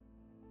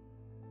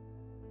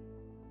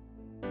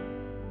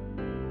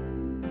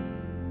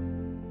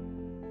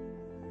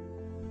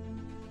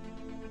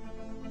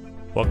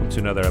Welcome to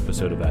another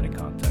episode of Adding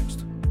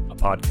Context, a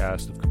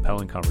podcast of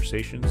compelling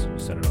conversations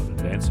centered on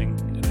advancing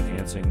and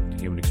enhancing the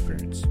human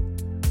experience.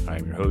 I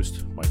am your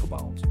host, Michael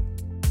Bollins.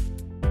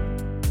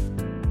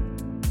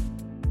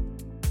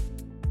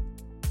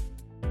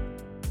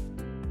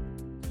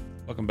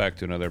 Welcome back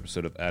to another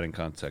episode of Adding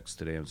Context.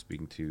 Today I'm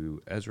speaking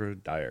to Ezra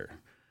Dyer.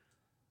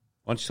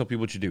 Why don't you tell people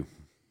what you do?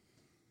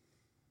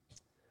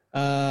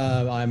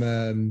 I'm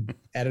an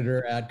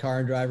editor at Car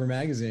and Driver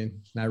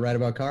magazine, and I write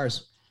about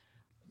cars.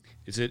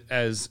 Is it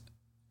as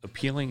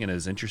appealing and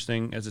as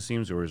interesting as it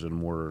seems, or is it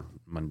more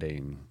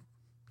mundane?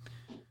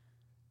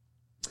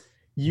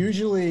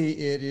 Usually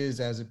it is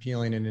as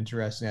appealing and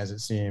interesting as it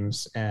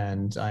seems,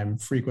 and I'm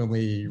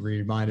frequently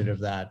reminded of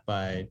that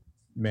by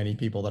many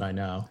people that I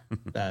know,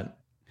 that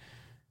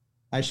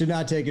I should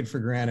not take it for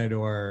granted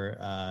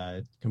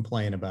or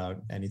complain about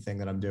anything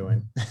that I'm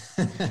doing.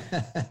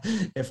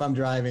 If I'm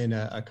driving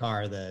a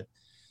car that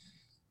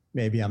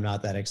maybe I'm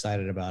not that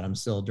excited about, I'm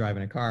still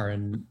driving a car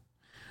and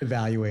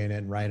evaluating it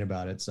and writing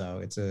about it. So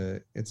it's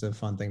a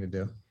fun thing to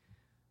do.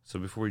 So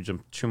before we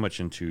jump too much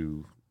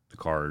into the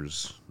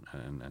cars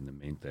and the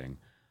main thing,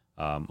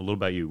 a little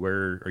about you.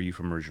 Where are you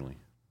from originally?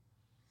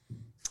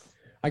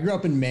 I grew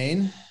up in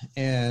Maine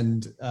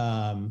and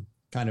kind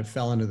of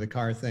fell into the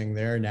car thing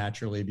there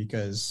naturally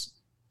because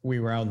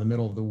we were out in the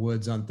middle of the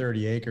woods on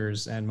 30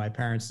 acres and my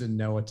parents didn't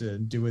know what to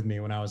do with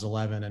me when I was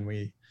 11. And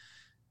we,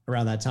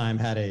 around that time,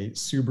 had a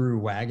Subaru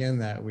wagon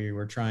that we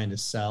were trying to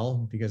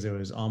sell because it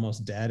was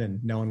almost dead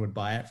and no one would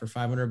buy it for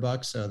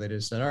 $500. So they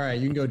just said, all right,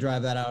 you can go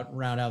drive that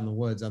around out in the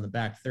woods on the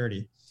back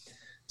 30.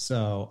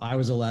 So I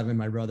was 11,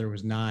 my brother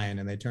was 9,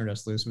 and they turned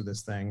us loose with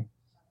this thing.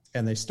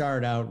 And they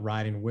started out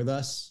riding with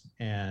us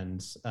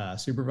and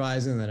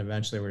supervising. And then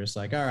eventually we're just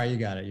like, all right, you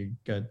got it. You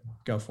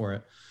go for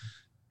it.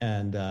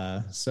 And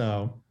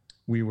so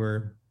we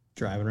were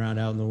driving around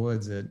out in the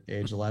woods at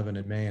age 11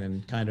 in Maine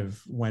and kind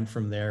of went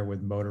from there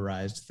with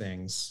motorized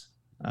things,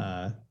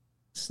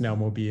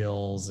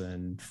 snowmobiles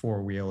and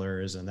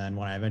four-wheelers. And then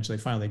when I eventually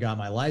finally got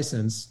my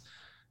license,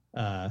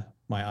 my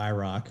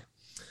IROC.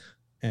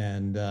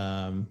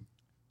 And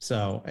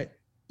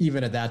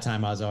even at that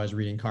time, I was always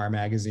reading car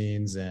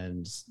magazines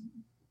and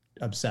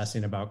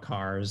obsessing about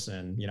cars.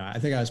 And, I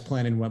think I was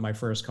planning what my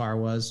first car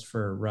was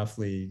for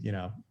roughly,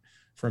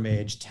 from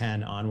age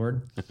 10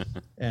 onward.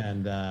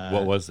 And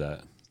what was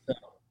that?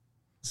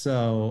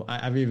 So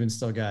I've even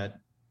still got,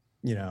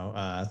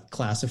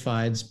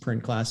 classifieds,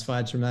 print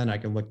classifieds from then. I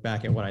can look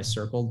back at what I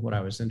circled, what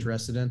I was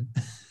interested in.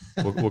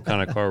 What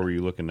kind of car were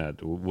you looking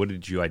at? What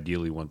did you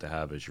ideally want to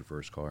have as your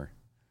first car?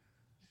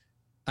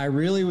 I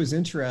really was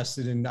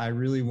interested in, I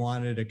really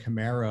wanted a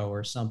Camaro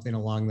or something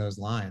along those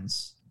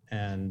lines.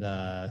 And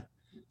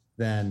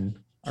then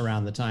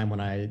around the time when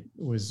I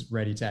was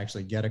ready to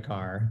actually get a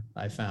car,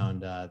 I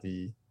found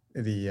the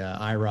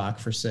IROC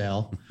for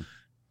sale.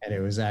 And it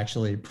was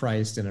actually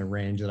priced in a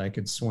range that I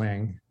could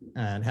swing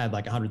and had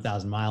like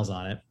 100,000 miles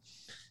on it.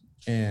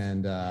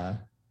 And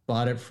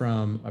bought it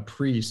from a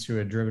priest who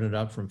had driven it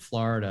up from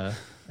Florida.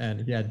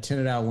 And he had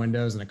tinted out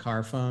windows and a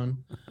car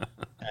phone.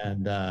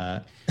 And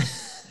the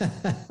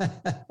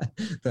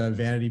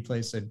vanity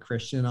plate said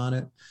Christian on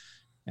it.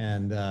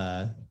 And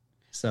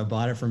so I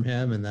bought it from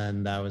him. And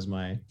then that was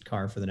my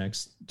car for the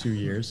next 2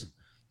 years.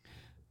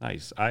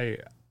 Nice.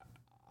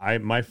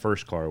 My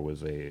first car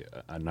was a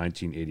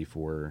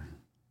 1984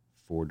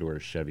 four-door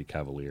Chevy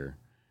Cavalier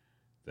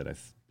that I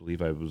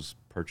believe I was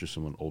purchased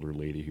from an older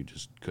lady who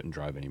just couldn't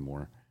drive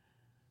anymore.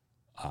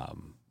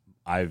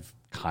 I've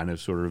kind of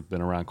sort of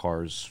been around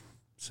cars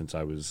since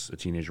I was a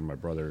teenager. My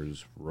brother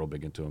is real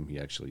big into them. He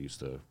actually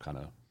used to kind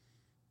of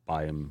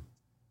buy them,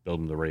 build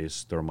them to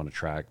race, throw them on a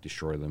track,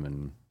 destroy them,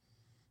 and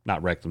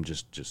not wreck them,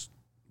 just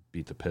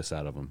beat the piss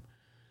out of them.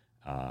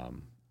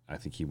 I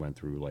think he went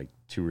through like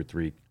 2 or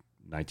 3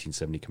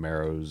 1970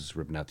 Camaros,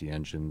 ripping out the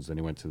engines. Then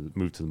he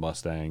moved to the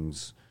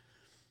Mustangs.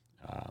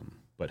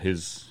 But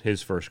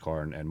his first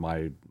car and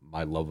my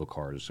love of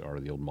cars are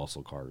the old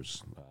muscle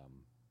cars.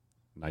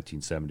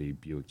 1970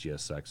 Buick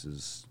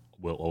GSXs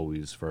will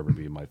always forever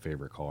be my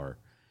favorite car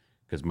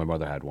because my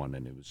mother had one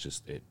and it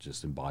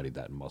just embodied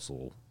that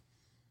muscle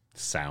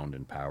sound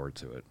and power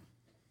to it.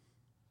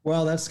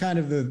 Well, that's kind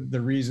of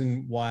the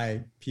reason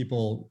why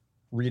people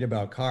read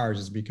about cars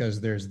is because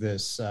there's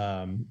this,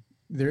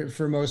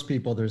 for most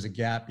people, there's a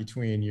gap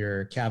between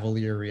your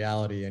Cavalier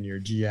reality and your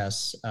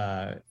GS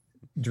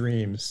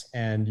dreams,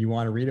 and you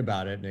want to read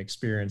about it and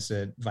experience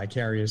it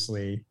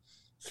vicariously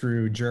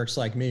through jerks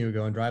like me who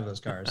go and drive those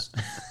cars.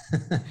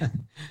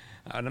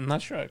 I'm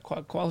not sure I'd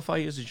qualify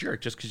you as a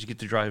jerk just because you get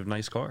to drive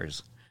nice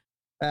cars.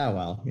 Oh,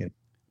 well. Yeah.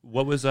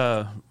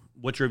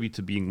 What drove you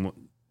to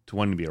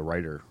wanting to be a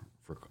writer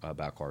for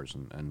about cars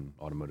and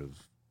automotive?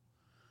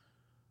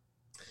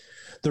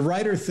 The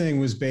writer thing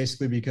was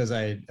basically because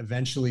I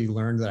eventually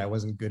learned that I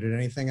wasn't good at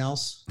anything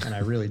else. And I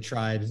really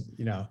tried,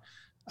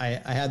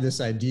 I had this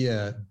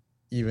idea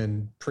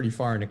even pretty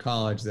far into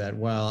college that,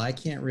 well, I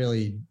can't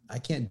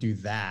do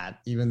that,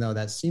 even though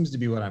that seems to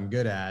be what I'm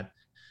good at.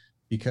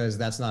 because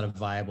that's not a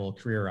viable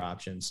career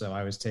option. So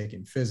I was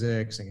taking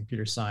physics and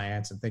computer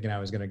science and thinking I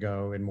was going to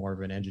go in more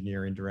of an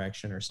engineering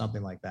direction or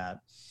something like that.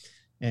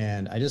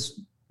 And I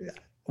just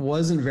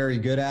wasn't very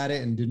good at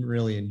it and didn't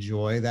really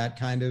enjoy that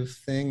kind of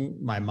thing.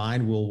 My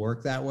mind will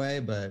work that way,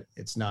 but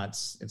it's not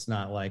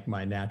like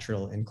my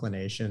natural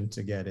inclination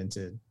to get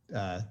into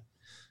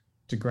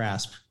to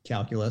grasp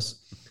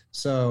calculus.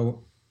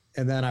 So,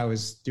 and then I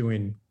was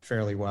doing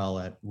fairly well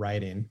at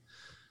writing,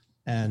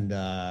 and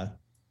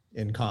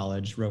in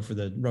college, wrote for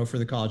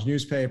the college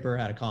newspaper,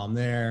 had a column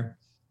there.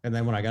 And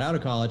then when I got out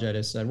of college, I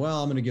just said,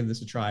 well, I'm going to give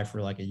this a try for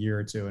like a year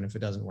or two. And if it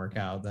doesn't work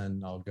out,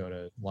 then I'll go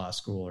to law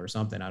school or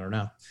something. I don't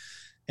know.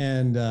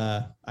 And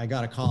I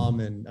got a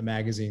column in a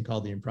magazine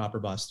called The Improper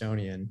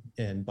Bostonian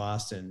in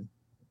Boston,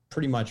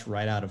 pretty much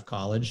right out of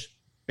college,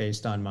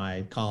 based on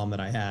my column that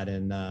I had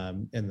in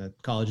the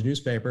college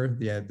newspaper.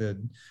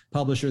 The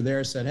publisher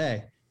there said,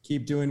 hey,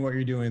 keep doing what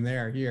you're doing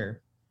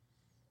here.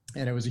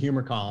 And it was a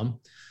humor column.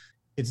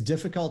 It's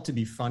difficult to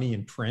be funny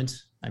in print.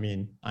 I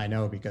mean, I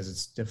know because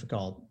it's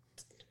difficult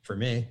for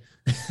me.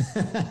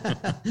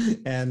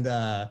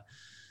 And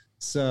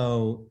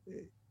so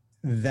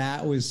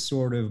that was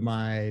sort of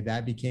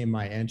that became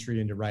my entry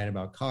into writing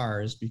about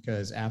cars,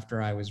 because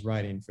after I was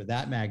writing for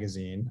that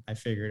magazine, I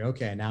figured,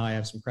 okay, now I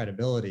have some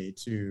credibility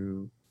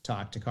to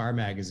talk to car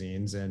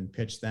magazines and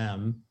pitch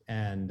them.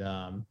 And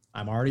I'm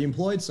already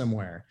employed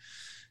somewhere.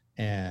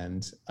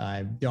 And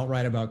I don't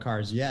write about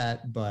cars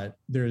yet, but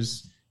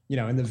there's,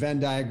 in the Venn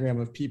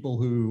diagram of people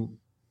who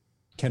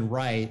can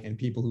write and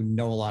people who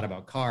know a lot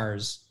about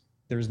cars,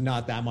 there's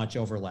not that much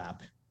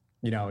overlap.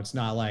 It's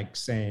not like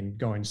saying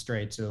going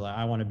straight to like,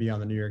 I want to be on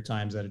the New York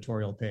Times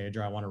editorial page,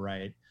 or I want to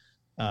write,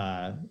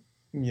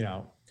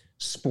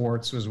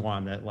 sports was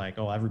one that like,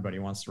 oh, everybody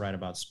wants to write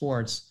about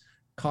sports.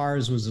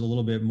 Cars was a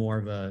little bit more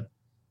of a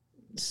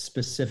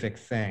specific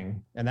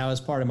thing. And that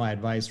was part of my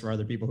advice for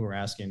other people who were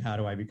asking, how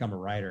do I become a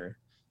writer?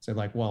 So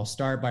like, well,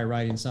 start by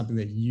writing something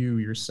that you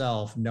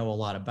yourself know a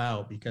lot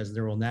about, because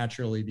there will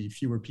naturally be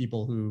fewer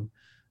people who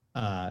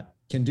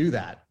can do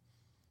that.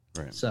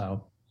 Right.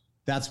 So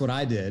that's what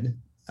I did.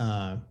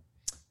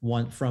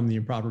 Went from The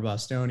Improper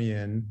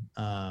Bostonian,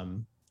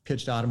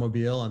 pitched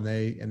Automobile, and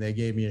they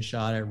gave me a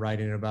shot at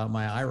writing about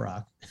my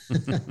IROC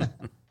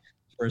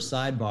for a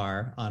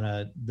sidebar on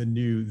the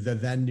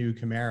then new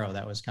Camaro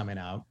that was coming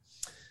out.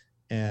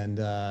 And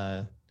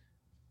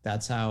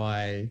that's how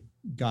I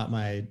got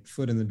my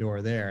foot in the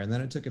door there. And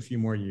then it took a few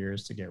more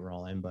years to get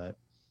rolling, but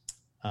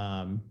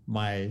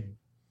my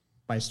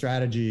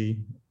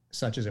strategy,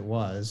 such as it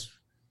was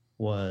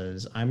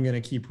I'm going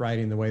to keep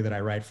writing the way that I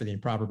write for The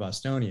Improper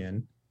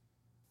Bostonian,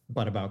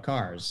 but about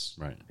cars,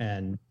 right,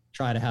 and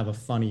try to have a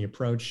funny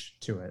approach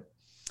to it.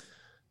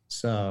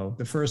 So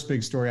the first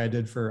big story I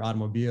did for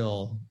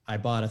Automobile, I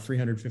bought a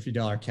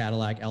 $350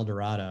 Cadillac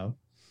Eldorado,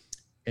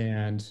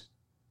 and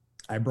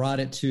I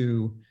brought it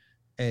to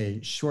a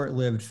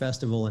short-lived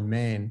festival in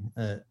Maine.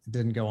 It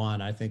didn't go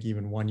on, I think,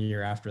 even 1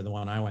 year after the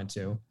one I went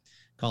to.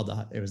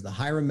 It was the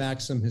Hiram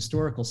Maxim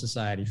Historical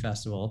Society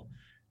Festival.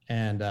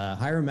 And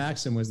Hiram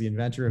Maxim was the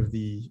inventor of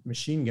the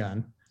machine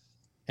gun.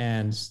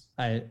 And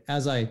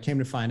as I came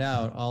to find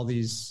out, all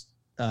these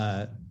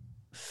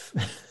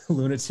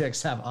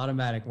lunatics have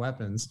automatic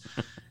weapons,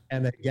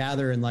 and they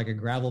gather in like a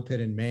gravel pit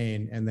in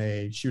Maine and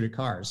they shoot at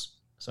cars.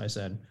 So I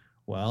said,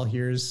 well,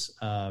 here's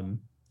a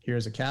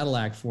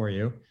Cadillac for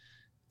you.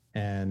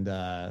 And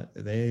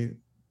they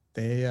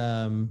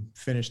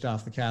finished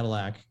off the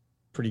Cadillac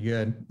pretty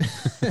good.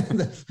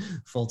 The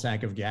full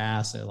tank of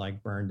gas, it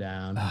like burned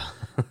down.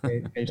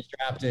 They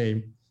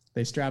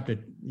strapped it,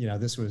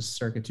 this was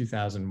circa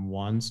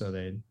 2001.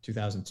 So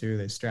 2002,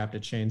 they strapped a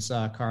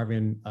chainsaw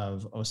carving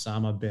of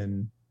Osama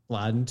bin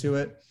Laden to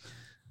it.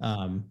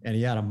 And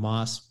he had a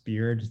moss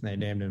beard, and they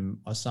named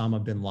him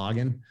Osama bin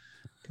Laden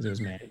because it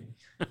was Maine.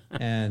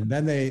 And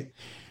then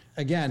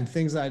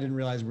things that I didn't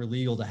realize were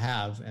legal to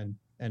have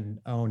and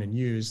own and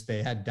use,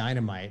 they had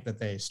dynamite that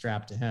they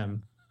strapped to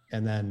him.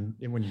 And then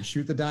when you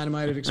shoot the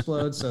dynamite, it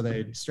explodes. So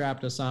they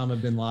strapped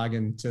Osama bin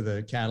Laden to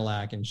the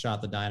Cadillac and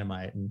shot the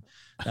dynamite. And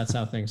that's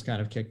how things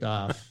kind of kicked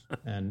off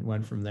and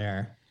went from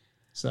there.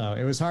 So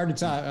it was hard to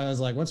top. I was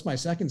like, what's my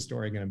second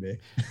story going to be?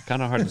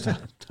 Kind of hard to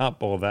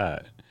top all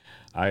that.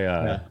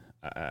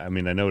 I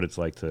mean, I know what it's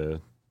like to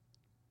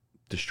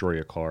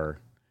destroy a car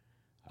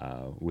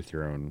with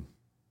your own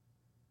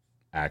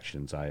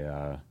actions.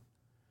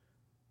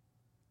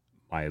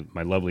 My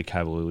lovely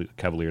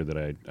Cavalier that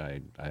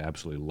I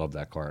absolutely love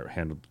that car. It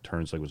handled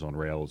turns like it was on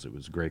rails. It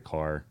was a great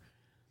car.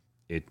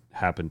 It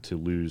happened to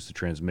lose the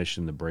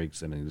transmission, the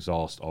brakes, and the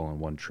exhaust all in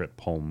one trip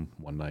home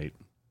one night.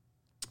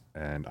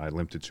 And I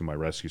limped it to my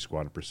rescue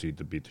squad and proceeded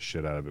to beat the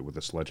shit out of it with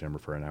a sledgehammer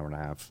for an hour and a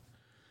half.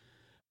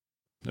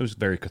 It was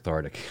very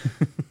cathartic.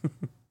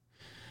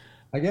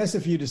 I guess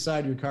if you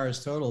decide your car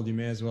is totaled, you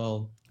may as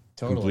well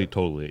total it.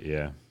 Totally,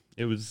 yeah.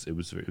 It was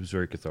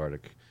very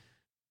cathartic.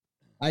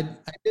 I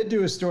did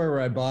do a story where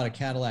I bought a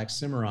Cadillac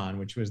Cimarron,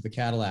 which was the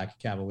Cadillac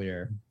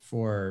Cavalier,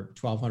 for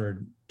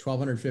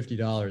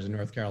 $1,250 in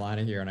North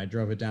Carolina here. And I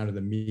drove it down to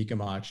the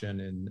Mecum auction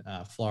in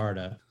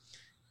Florida.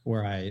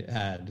 where I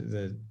had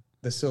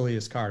the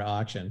silliest car to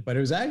auction, but it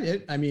was I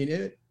mean,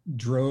 it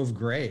drove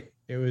great.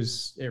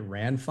 It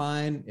ran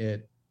fine.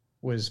 It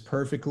was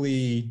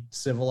perfectly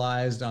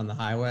civilized on the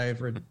highway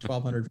for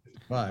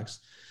 $1,250.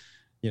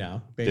 You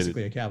know, Did it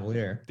basically a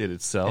Cavalier, did it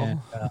and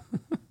sell?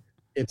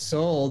 it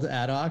sold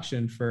at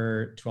auction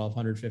for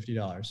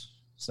 $1,250.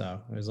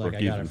 So it was like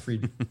Broke I got a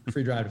even.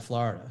 free drive to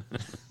Florida.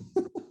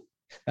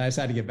 I just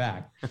had to get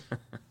back.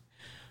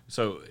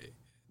 So,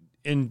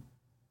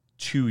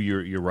 into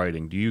your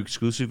writing, do you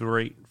exclusively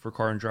write for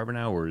Car and Driver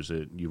now, or is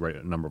it you write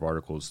a number of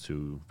articles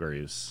to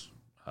various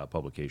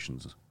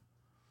publications?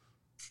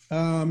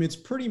 It's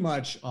pretty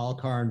much all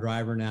Car and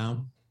Driver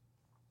now.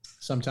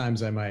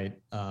 Sometimes I might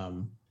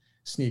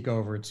sneak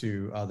over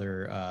to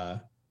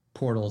other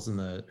portals in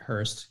the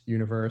Hearst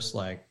universe.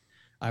 Like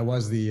I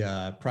was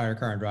the prior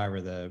Car and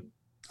Driver, the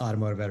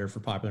automotive editor for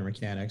Popular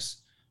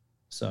Mechanics.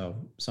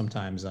 So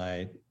sometimes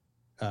I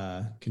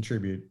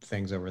contribute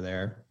things over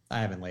there. I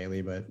haven't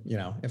lately, but you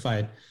know, if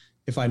I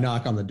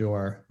knock on the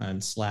door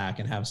on Slack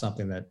and have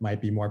something that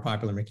might be more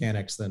Popular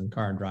Mechanics than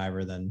Car and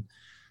Driver, then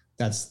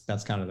that's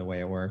kind of the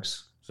way it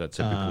works. Is that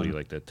typically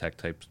like the tech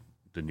types,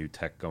 the new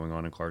tech going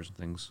on in cars and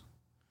things?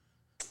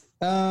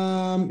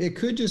 It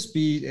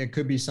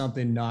could be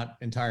something not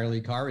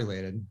entirely car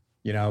related,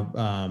 you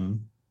know,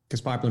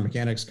 because Popular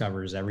Mechanics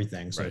covers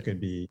everything. So Right. it could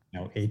be, you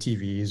know,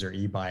 ATVs or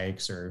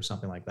e-bikes or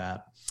something like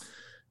that.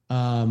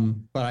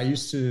 But I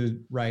used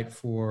to write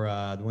for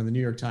when the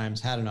New York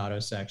Times had an auto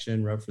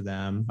section, wrote for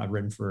them. I'd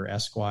written for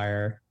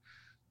Esquire.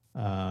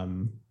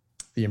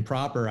 The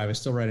Improper, I was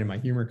still writing my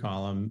humor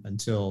column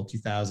until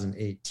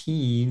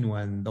 2018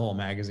 when the whole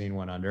magazine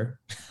went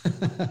under. Guess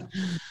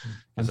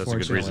that's a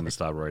good reason Unfortunately. to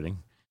stop writing.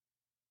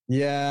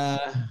 Yeah,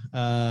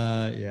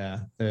 yeah,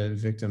 the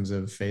victims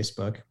of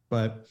Facebook.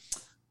 But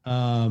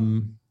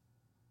um,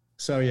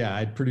 so yeah,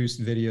 I'd produced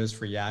videos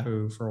for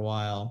Yahoo for a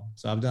while.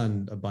 So I've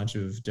done a bunch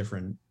of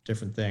different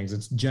things.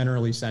 It's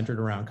generally centered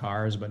around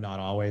cars, but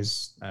not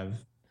always.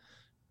 I've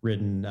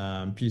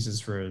written pieces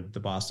for the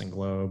Boston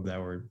Globe that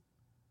were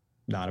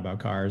not about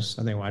cars.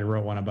 I think I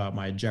wrote one about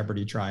my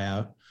Jeopardy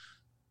tryout,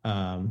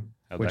 How'd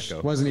that which go?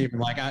 wasn't even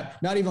like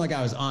not even like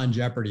I was on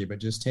Jeopardy, but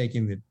just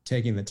taking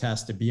the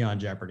test to be on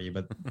Jeopardy.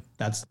 But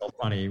that's still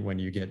funny when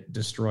you get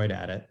destroyed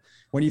at it.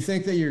 When you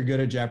think that you're good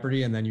at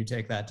Jeopardy and then you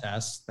take that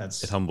test,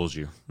 It humbles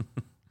you.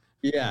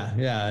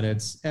 yeah,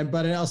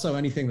 but it also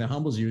anything that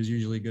humbles you is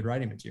usually good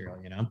writing material.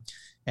 You know,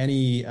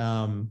 any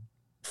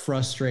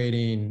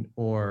frustrating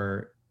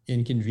or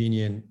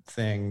inconvenient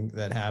thing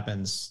that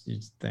happens, you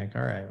think,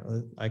 all right,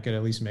 well, I could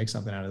at least make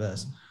something out of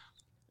this.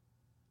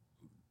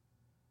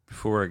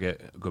 Before I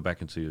go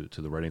back into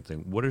the writing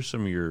thing, what are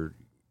some of your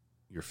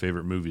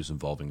favorite movies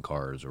involving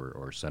cars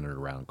or centered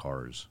around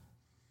cars?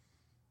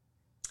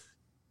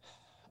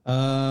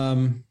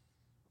 Um,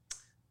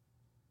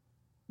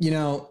 you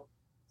know,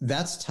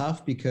 that's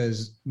tough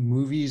because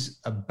movies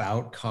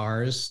about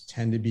cars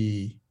tend to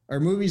be, or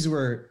movies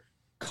where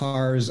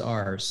cars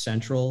are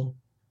central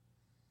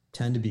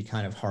tend to be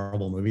kind of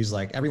horrible movies.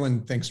 Like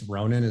everyone thinks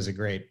Ronin is a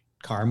great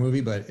car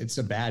movie, but it's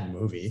a bad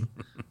movie.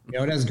 You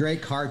know, it has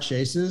great car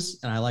chases,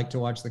 and I like to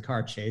watch the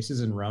car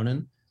chases in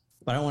Ronin,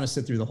 but I don't want to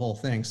sit through the whole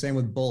thing. Same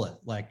with Bullet,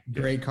 like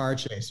great car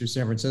chase through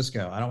San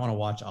Francisco. I don't want to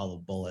watch all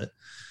of Bullet.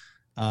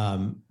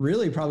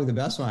 Really, probably the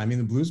best one. I mean,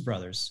 the Blues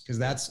Brothers, because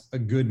that's a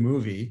good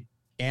movie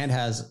and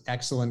has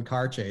excellent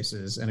car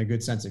chases and a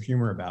good sense of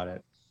humor about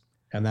it.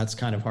 And that's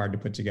kind of hard to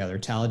put together.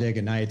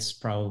 Talladega Nights,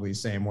 probably the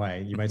same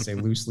way. You might say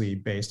loosely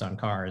based on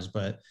cars,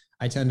 but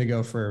I tend to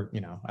go for,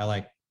 you know, I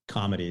like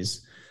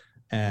comedies.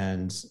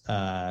 And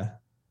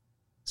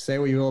say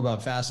what you will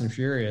about Fast and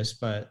Furious,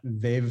 but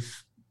they've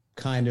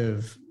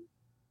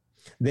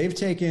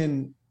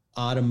taken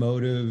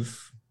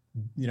automotive,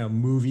 you know,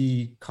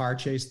 movie car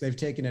chase. They've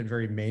taken it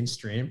very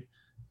mainstream,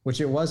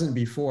 which it wasn't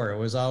before. It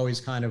was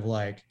always kind of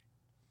like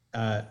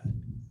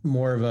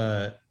more of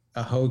a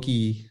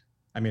hokey.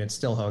 I mean, it's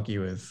still hokey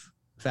with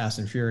Fast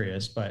and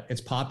Furious, but it's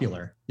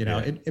popular. You know,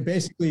 it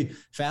basically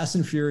Fast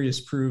and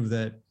Furious proved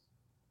that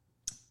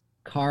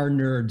car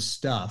nerd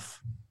stuff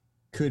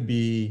could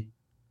be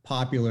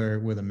popular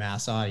with a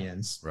mass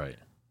audience. Right.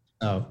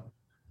 So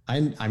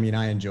I mean,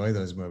 I enjoy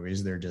those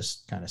movies. They're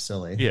just kind of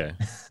silly. Yeah,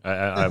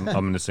 I'm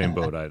in the same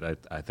boat.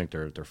 I think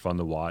they're fun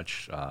to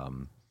watch.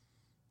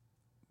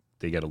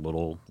 They get a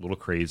little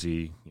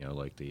crazy, you know,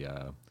 like the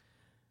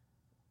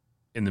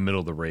in the middle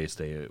of the race,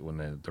 when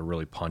they're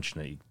really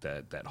punching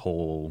it, that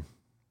whole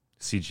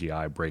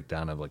CGI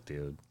breakdown of like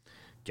the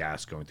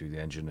gas going through the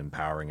engine and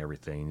powering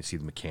everything. You see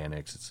the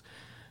mechanics. It's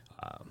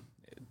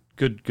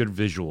good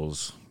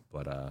visuals,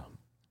 but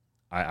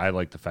I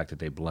like the fact that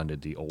they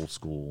blended the old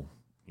school,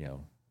 you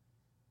know,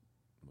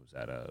 was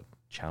that a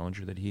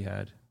Challenger that he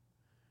had,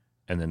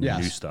 and then the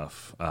new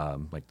stuff,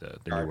 like the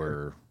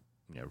newer,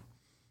 you know,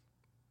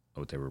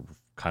 what they were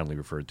kindly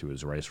referred to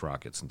as race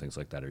rockets and things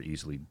like that, are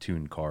easily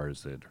tuned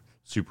cars that are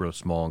super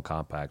small and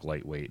compact,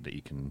 lightweight, that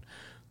you can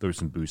throw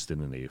some boost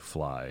in and they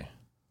fly.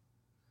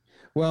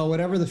 Well,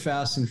 whatever the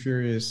Fast and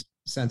Furious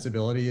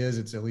sensibility is,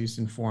 it's at least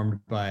informed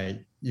by,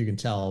 you can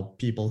tell,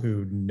 people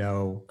who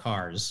know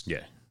cars.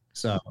 Yeah.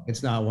 So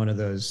it's not one of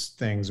those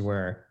things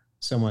where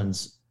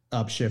someone's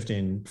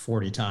upshifting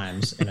 40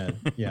 times in a,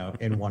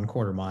 in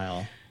 1/4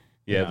 mile.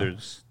 Yeah.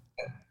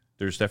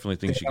 There's definitely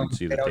things you can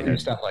see that they do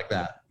had stuff like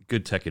that.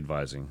 good tech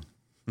advising.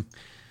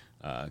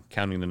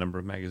 Counting the number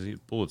of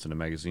bullets in a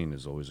magazine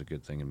is always a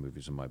good thing in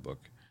movies in my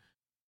book.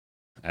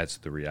 Adds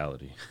to the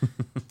reality.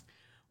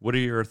 What are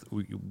your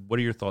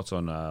thoughts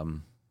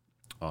on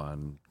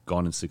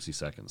Gone in 60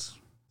 Seconds?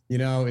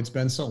 It's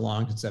been so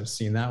long since I've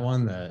seen that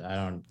one that I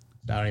don't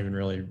even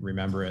really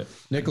remember it.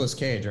 Nicolas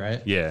Cage,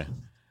 right? Yeah.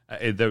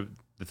 The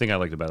thing I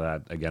liked about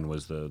that again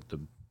was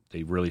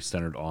they really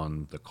centered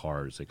on the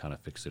cars. They kind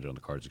of fixated on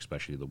the cars,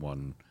 especially the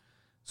one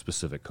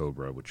specific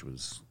Cobra, which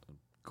was a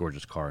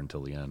gorgeous car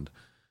until the end.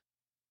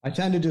 I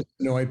tend to just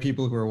annoy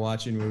people who are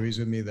watching movies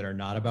with me that are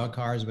not about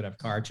cars but have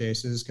car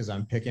chases, because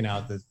I'm picking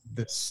out the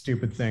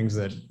stupid things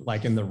that,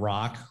 like in The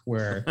Rock,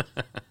 where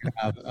you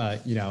have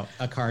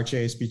a car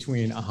chase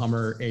between a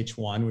Hummer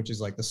H1, which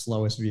is like the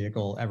slowest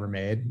vehicle ever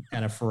made,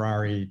 and a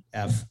Ferrari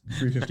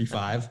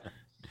F355.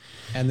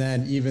 And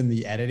then even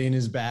the editing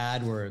is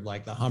bad, where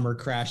like the Hummer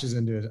crashes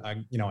into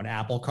an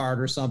apple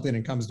cart or something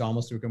and comes to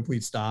almost to a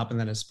complete stop, and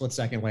then a split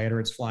second later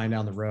it's flying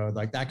down the road,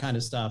 like that kind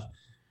of stuff.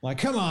 Like,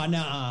 come on,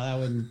 nah, that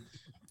wouldn't.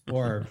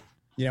 Or,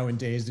 in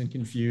Dazed and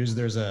Confused,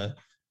 there's a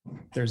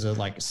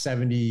like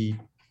 70,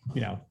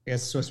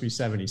 it's supposed to be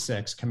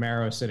 76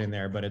 Camaro sitting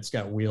there, but it's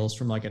got wheels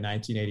from like a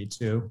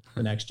 1982,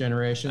 the Next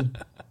Generation.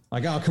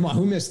 Like, oh, come on,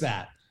 who missed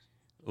that?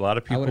 A lot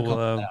of people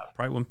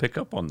probably wouldn't pick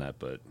up on that,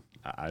 but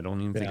I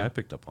don't even think I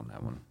picked up on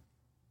that one.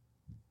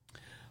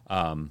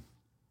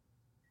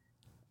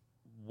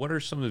 What are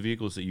some of the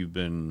vehicles that you've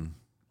been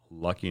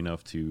lucky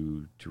enough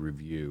to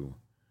review?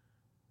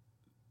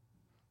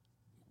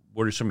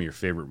 What are some of your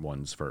favorite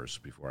ones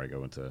first before I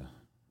go into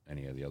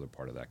any of the other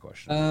part of that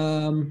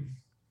question?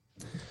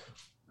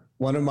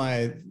 One of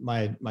my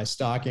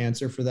stock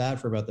answer for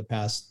that for about the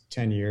past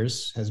 10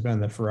 years has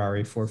been the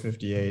Ferrari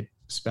 458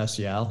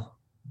 Speciale,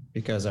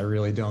 because I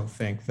really don't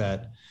think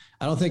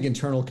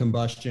internal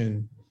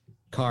combustion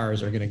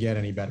cars are going to get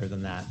any better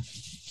than that,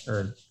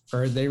 or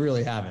they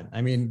really haven't.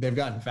 I mean, they've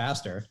gotten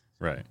faster,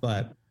 right?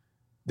 But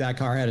that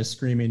car had a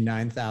screaming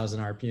 9,000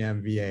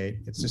 RPM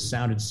V8. It just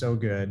sounded so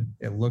good.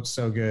 It looked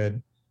so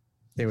good.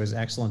 It was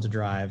excellent to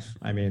drive.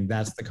 I mean,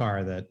 that's the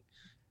car that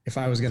if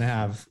I was going to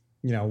have,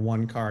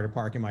 one car to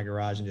park in my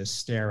garage and just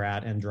stare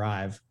at and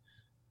drive,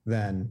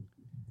 then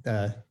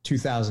the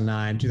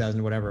 2009,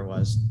 2000, whatever it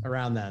was,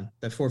 around then,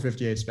 the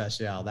 458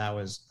 Speciale, that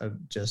was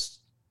just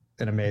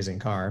an amazing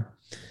car.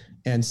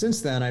 And since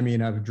then, I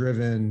mean, I've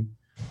driven,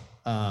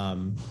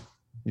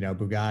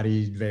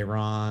 Bugatti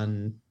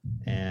Veyron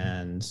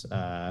and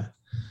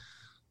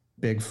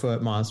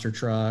Bigfoot monster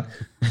truck.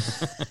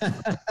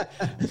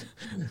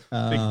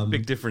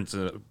 Big difference.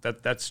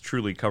 That's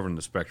truly covering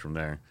the spectrum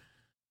there.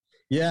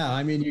 Yeah,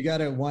 I mean,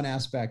 one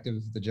aspect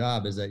of the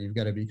job is that you've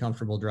got to be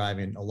comfortable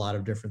driving a lot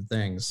of different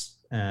things.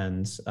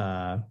 And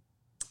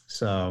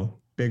so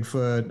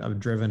Bigfoot, I've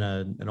driven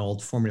an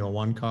old Formula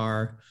One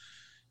car,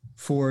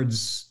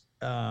 Ford's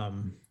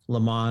Le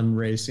Mans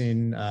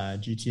Racing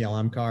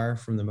GTLM car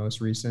from the most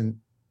recent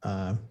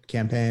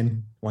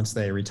campaign. Once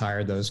they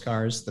retired those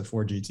cars, the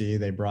Ford GT,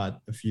 they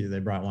brought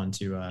one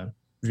to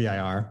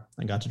VIR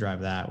and got to drive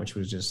that, which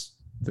was just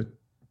the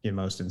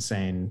most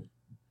insane,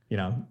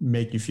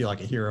 make you feel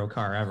like a hero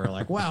car ever.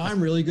 Like, wow, I'm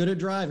really good at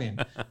driving.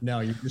 No,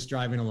 you're just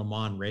driving a Le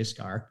Mans race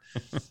car.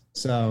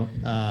 So,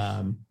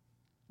 I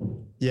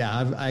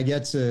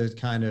get to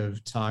kind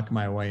of talk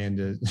my way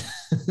into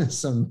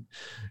some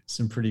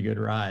pretty good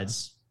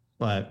rides.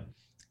 But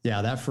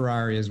yeah, that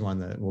Ferrari is one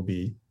that will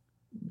be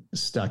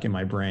stuck in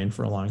my brain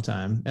for a long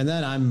time. And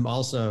then I'm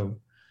also,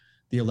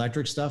 the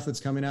electric stuff that's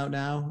coming out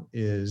now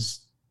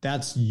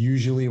that's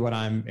usually what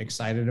I'm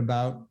excited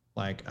about.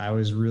 Like, I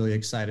was really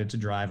excited to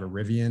drive a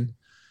Rivian.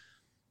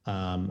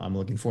 I'm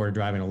looking forward to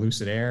driving a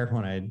Lucid Air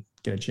when I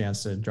get a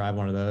chance to drive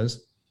one of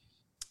those.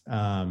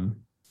 But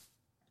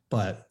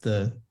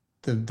the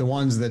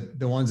ones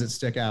that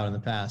stick out in the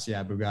past,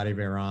 yeah, Bugatti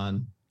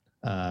Veyron,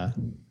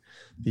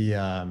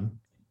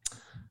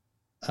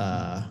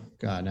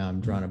 God, now I'm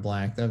drawing a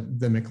blank. The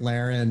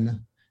McLaren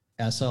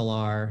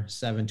SLR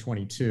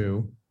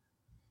 722.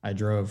 I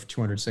drove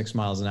 206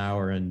 miles an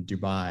hour in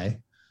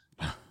Dubai.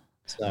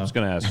 So, I was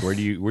going to ask, where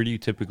do you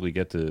typically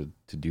get to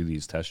do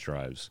these test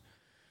drives?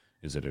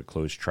 Is it a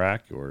closed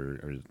track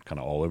or kind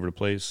of all over the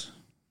place?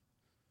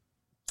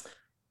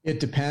 It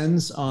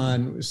depends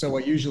on. So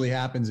what usually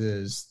happens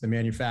is the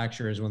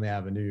manufacturers, when they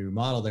have a new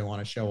model they want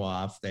to show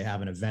off, they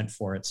have an event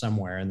for it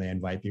somewhere and they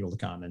invite people to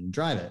come and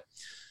drive it.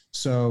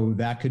 So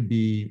that could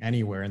be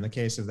anywhere. In the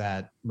case of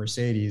that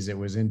Mercedes, it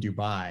was in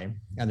Dubai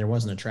and there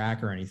wasn't a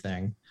track or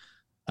anything.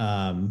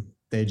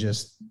 They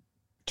just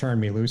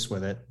turned me loose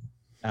with it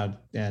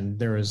out. And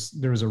there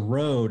was a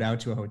road out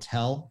to a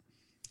hotel.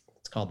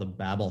 It's called the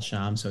Bab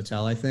al-Shams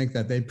Hotel, I think,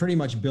 that they pretty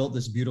much built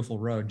this beautiful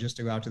road just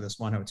to go out to this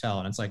one hotel.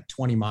 And it's like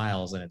 20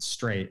 miles and it's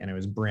straight and it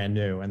was brand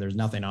new and there's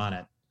nothing on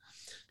it.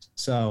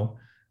 So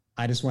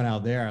I just went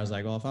out there. I was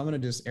like, well, if I'm going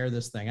to just air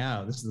this thing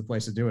out, this is the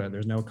place to do it.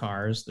 There's no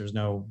cars. There's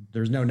no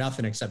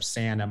nothing except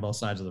sand on both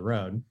sides of the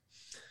road.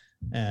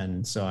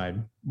 And so I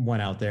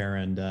went out there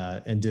and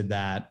did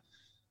that.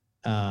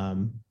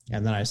 And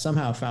then I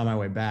somehow found my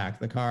way back.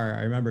 The car,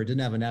 I remember, it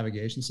didn't have a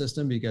navigation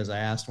system because I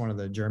asked one of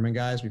the German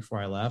guys before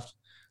I left.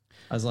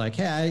 I was like,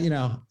 hey,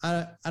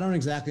 I don't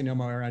exactly know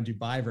my way around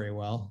Dubai very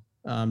well.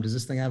 Does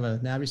this thing have a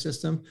Navi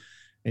system?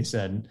 And he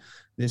said,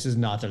 this is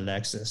not a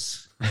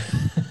Lexus.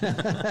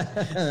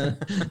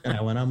 And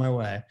I went on my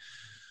way.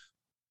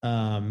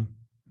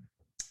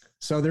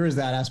 So there is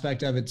that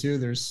aspect of it too.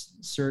 There's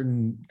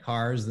certain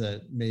cars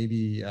that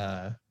maybe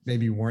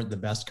weren't the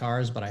best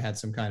cars, but I had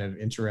some kind of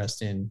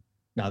interest in.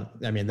 Now,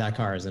 I mean, that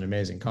car is an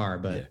amazing car,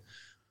 but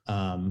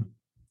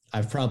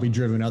I've probably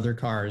driven other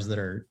cars that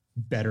are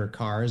better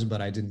cars,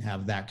 but I didn't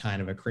have that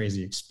kind of a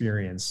crazy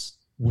experience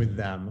with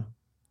them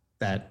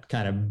that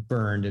kind of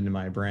burned into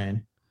my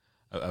brain.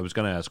 I was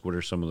going to ask, what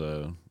are some of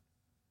the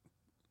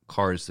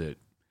cars that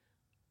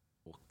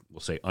we'll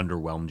say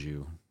underwhelmed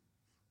you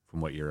from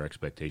what your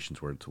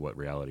expectations were to what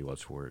reality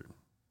was for it?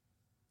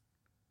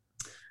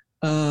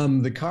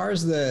 The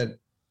cars that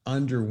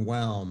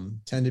underwhelm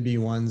tend to be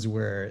ones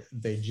where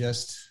they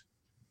just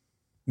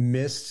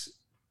missed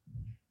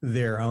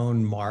their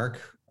own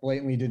mark,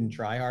 blatantly didn't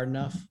try hard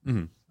enough.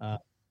 Mm-hmm.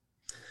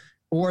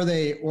 Or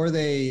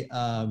they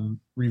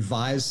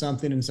revise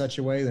something in such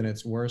a way that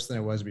it's worse than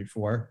it was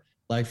before.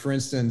 Like, for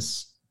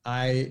instance,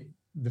 the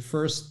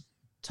first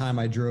time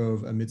I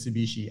drove a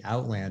Mitsubishi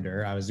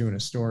Outlander, I was doing a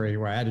story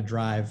where I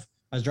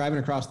was driving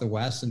across the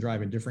West and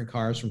driving different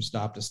cars from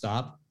stop to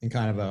stop and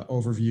kind of an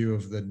overview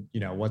of the,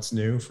 what's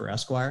new for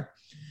Esquire.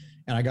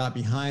 And I got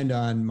behind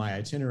on my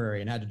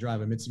itinerary and had to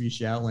drive a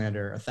Mitsubishi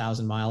Outlander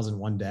 1,000 miles in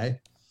one day.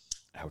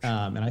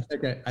 And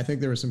I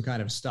think there was some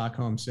kind of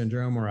Stockholm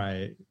syndrome where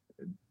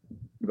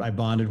I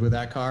bonded with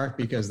that car,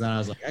 because then I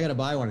was like, I got to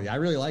buy one of these. I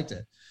really liked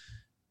it.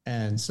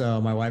 And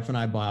so my wife and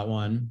I bought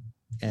one,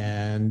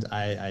 and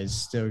I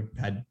still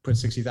had put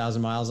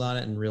 60,000 miles on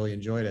it and really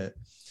enjoyed it.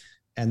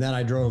 And then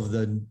I drove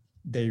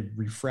they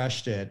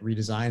refreshed it,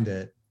 redesigned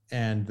it.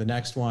 And the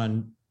next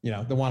one,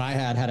 the one I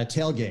had a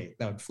tailgate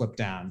that would flip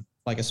down,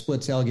 like a split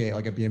tailgate,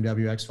 like a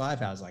BMW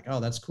X5. I was like, oh,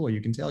 that's cool.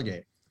 You can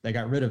tailgate. They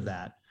got rid of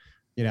that.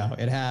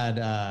 It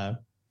had,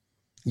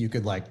 you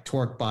could like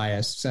torque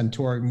bias, send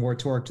more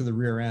torque to the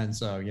rear end.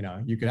 So,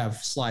 you could have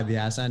slide the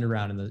ass end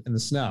around in the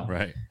snow.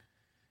 Right.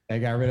 They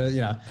got rid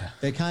of,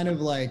 they kind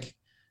of like,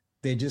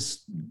 they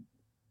just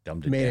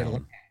dumbed it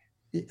down.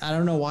 I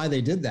don't know why they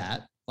did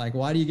that. Like,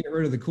 why do you get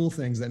rid of the cool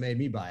things that made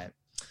me buy it?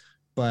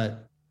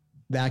 But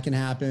that can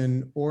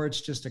happen. Or it's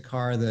just a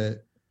car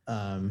that,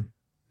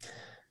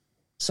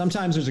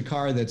 sometimes there's a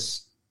car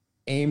that's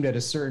aimed at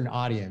a certain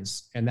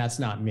audience, and that's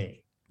not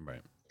me.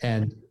 Right.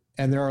 And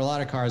there are a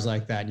lot of cars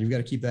like that. You've got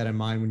to keep that in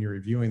mind when you're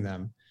reviewing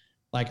them.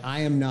 Like, I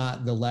am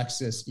not the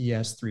Lexus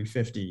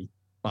ES350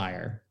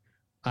 buyer.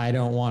 I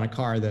don't want a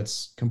car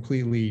that's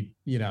completely,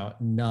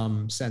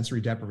 numb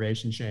sensory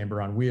deprivation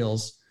chamber on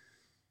wheels.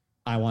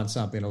 I want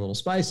something a little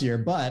spicier,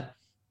 but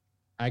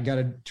I got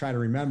to try to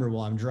remember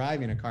while I'm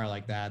driving a car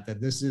like that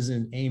this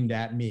isn't aimed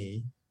at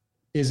me.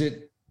 Is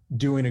it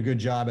doing a good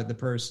job for the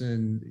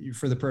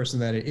person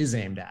that it is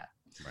aimed at?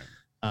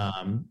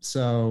 Right.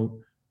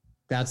 So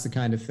that's the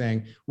kind of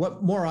thing.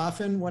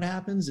 What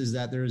happens is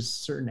that there's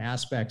certain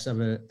aspects of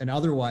an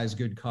otherwise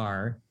good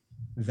car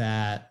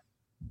that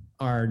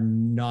are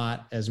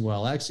not as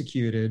well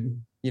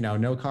executed.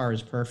 No car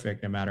is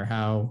perfect, no matter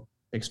how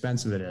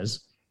expensive it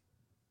is.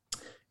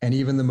 And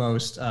even the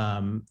most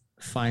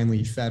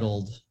finely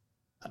fettled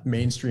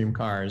mainstream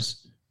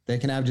cars, they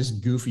can have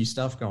just goofy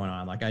stuff going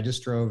on. Like, I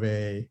just drove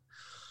I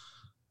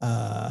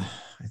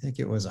think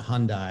it was a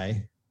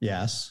Hyundai.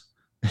 Yes.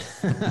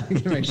 I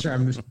can make sure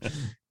I'm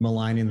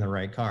maligning the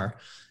right car.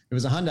 It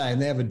was a Hyundai,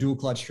 and they have a dual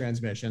clutch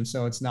transmission.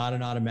 So it's not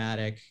an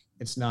automatic.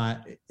 It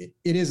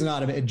is an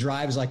automatic. It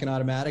drives like an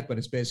automatic, but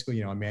it's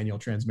basically, a manual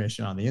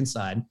transmission on the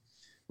inside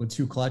with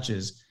two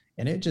clutches.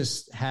 And it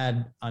just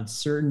had, on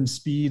certain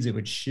speeds, it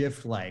would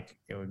shift like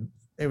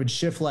it would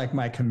shift like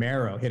my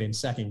Camaro hitting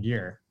second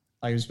gear.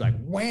 Like, it was like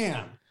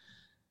wham.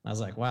 I was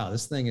like, wow,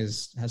 this thing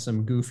has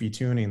some goofy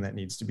tuning that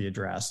needs to be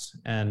addressed.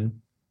 And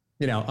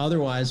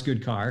otherwise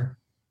good car,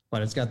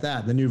 but it's got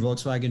the new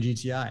Volkswagen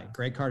GTI,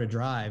 great car to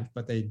drive,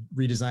 but they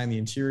redesigned the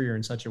interior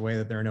in such a way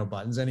that there are no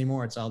buttons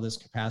anymore. It's all this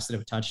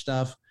capacitive touch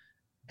stuff.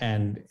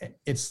 And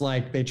it's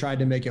like they tried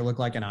to make it look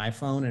like an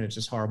iPhone, and it's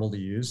just horrible to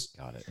use.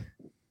 Got it.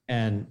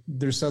 And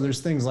there's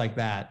things like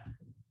that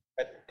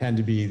tend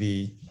to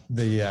be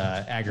the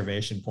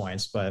aggravation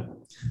points, but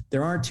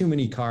there aren't too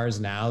many cars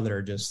now that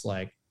are just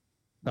like,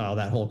 oh,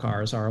 that whole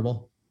car is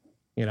horrible.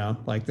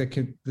 Like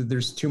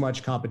there's too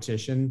much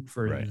competition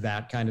for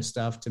that kind of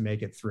stuff to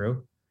make it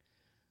through.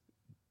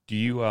 Do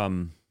you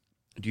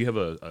have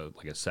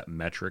a set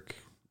metric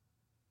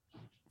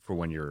for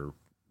when you're,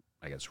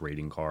 I guess,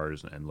 rating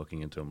cars and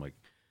looking into them, like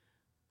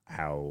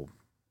how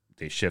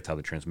they shift, how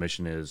the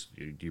transmission is?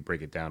 Do you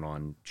break it down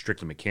on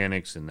strictly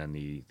mechanics and then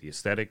the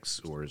aesthetics,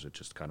 or is it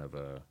just kind of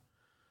a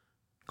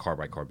car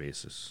by car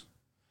basis?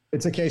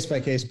 It's a case by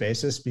case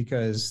basis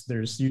because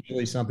there's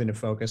usually something to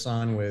focus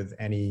on with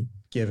any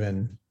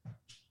given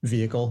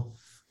vehicle.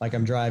 Like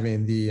I'm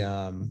driving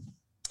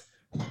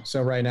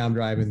so right now I'm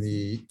driving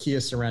the Kia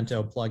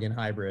Sorento plug-in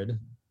hybrid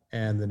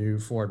and the new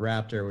Ford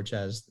Raptor, which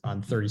has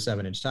on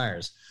 37-inch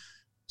tires.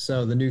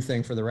 So the new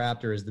thing for the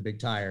Raptor is the big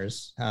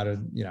tires. How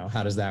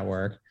does that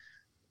work?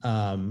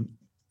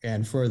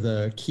 And for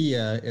the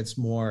Kia, it's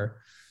more,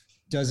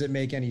 does it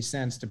make any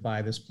sense to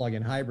buy this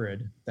plug-in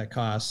hybrid that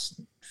costs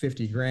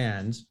 50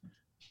 grand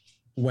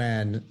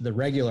when the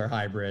regular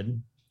hybrid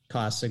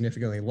costs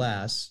significantly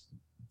less?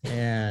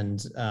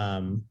 And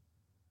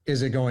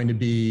is it going to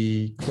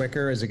be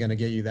quicker? Is it going to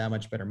get you that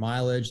much better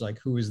mileage? Like,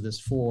 who is this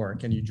for?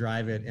 Can you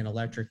drive it in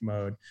electric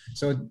mode?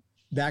 So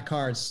that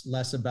car is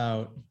less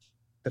about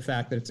the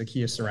fact that it's a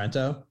Kia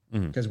Sorento,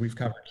 because we've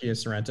covered Kia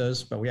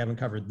Sorentos, but we haven't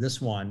covered this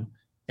one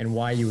and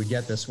why you would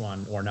get this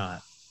one or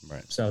not.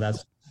 Right. So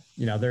that's,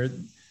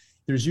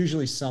 there's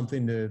usually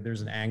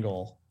there's an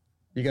angle.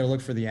 You got to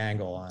look for the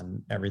angle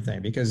on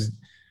everything, because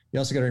you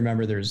also got to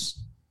remember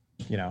there's,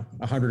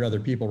 100 other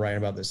people writing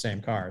about the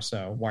same car.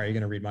 So why are you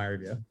going to read my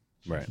review?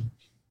 Right.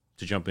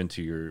 To jump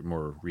into your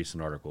more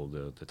recent article,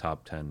 the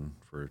top 10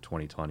 for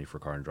 2020 for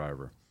Car and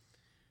Driver,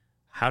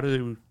 how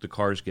do the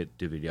cars get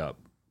divvied up?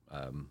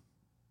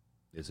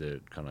 Is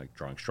it kind of like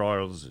drawing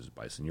straws? Is it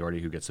by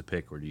seniority who gets a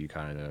pick? Or do you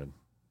kind of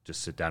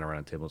just sit down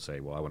around a table and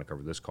say, well, I want to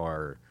cover this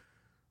car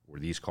or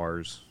these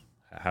cars?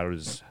 How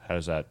does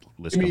that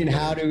list come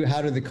together?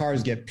 How do the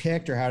cars get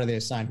picked, or how do they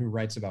assign who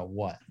writes about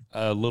what?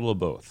 A little of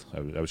both.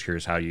 I was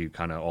curious how you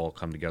kind of all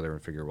come together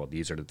and figure, well,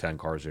 these are the 10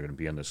 cars that are going to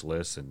be on this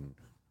list, and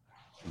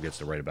who gets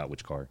to write about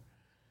which car?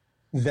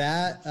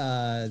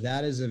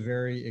 That is a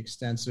very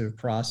extensive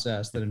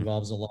process that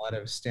involves a lot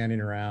of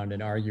standing around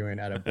and arguing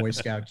at a Boy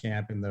Scout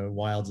camp in the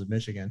wilds of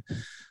Michigan.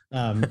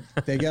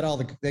 They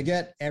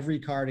get every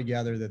car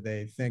together that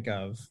they think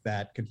of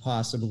that could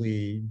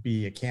possibly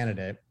be a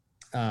candidate.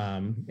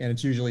 And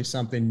it's usually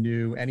something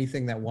new.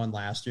 Anything that won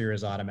last year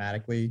is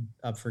automatically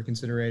up for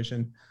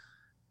consideration.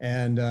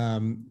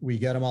 And we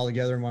get them all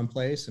together in one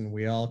place, and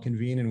we all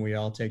convene, and we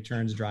all take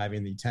turns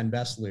driving the 10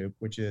 best loop,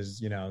 which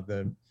is,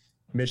 the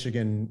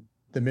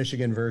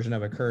Michigan version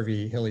of a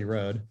curvy, hilly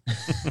road.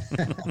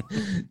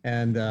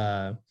 And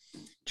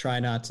try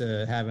not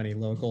to have any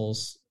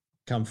locals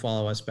come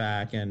follow us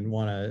back and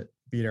want to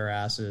beat our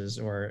asses,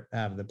 or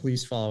have the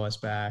police follow us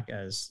back,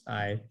 as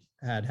I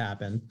had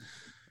happen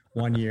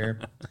one year.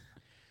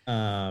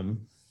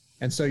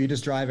 And so you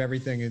just drive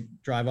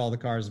all the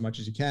cars as much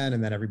as you can,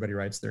 and then everybody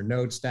writes their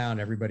notes down,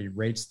 everybody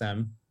rates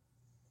them,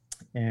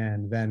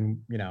 and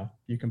then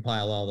you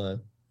compile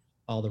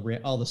all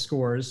the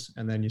scores,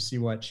 and then you see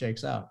what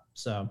shakes out.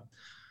 So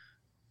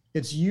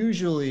there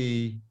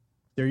usually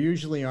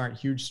aren't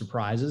huge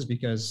surprises,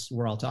 because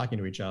we're all talking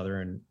to each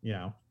other, and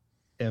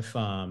if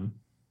the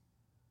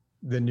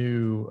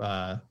new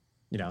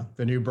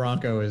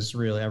Bronco is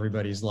really,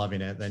 everybody's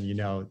loving it, then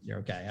you're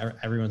okay.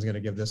 Everyone's going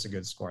to give this a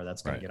good score.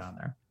 That's going to get on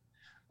there.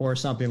 Or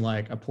something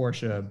like a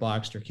Porsche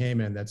Boxster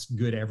Cayman that's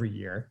good every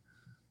year.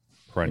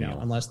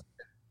 Perennial. Unless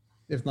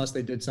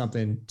they did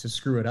something to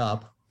screw it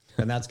up,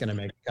 then that's going to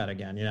make a cut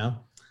again,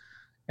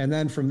 And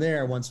then from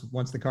there, once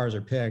the cars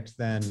are picked,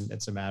 then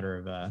it's a matter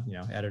of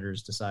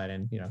editors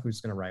deciding who's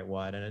going to write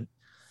what, and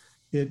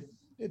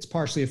it's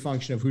partially a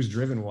function of who's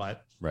driven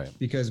what, right?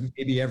 Because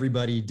maybe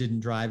everybody didn't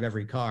drive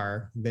every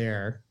car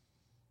there,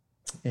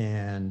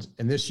 and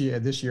this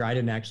year I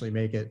didn't actually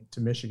make it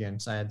to Michigan,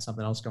 so I had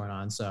something else going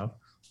on. So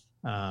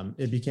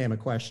it became a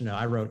question.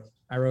 I wrote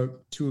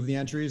two of the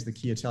entries, the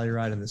Kia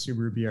Telluride and the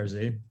Subaru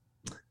BRZ,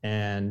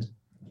 and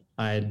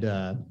I'd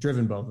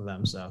driven both of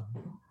them, so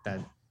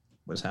that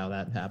was how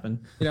that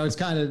happened. It's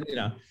kind of,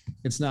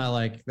 it's not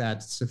like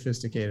that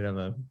sophisticated of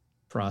a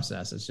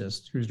process. It's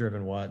just who's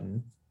driven what,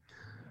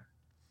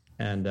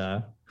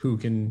 and who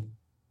can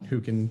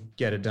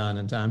get it done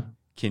in time.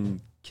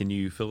 Can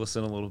you fill us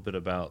in a little bit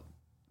about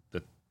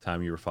the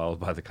time you were followed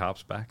by the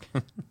cops back?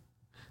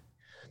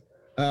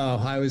 Oh,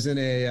 I was in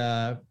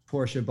a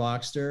Porsche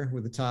Boxster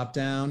with the top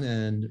down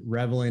and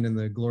reveling in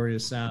the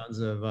glorious sounds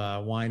of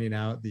winding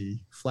out the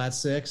flat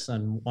six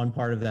on one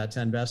part of that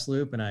 10 best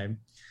loop. And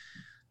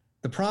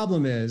the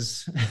problem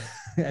is,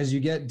 as you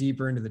get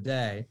deeper into the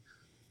day,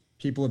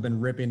 people have been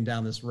ripping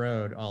down this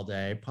road all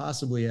day,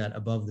 possibly at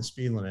above the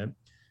speed limit.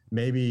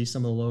 Maybe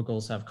some of the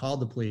locals have called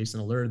the police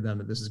and alerted them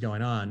that this is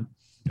going on.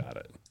 Got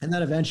it. And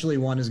then eventually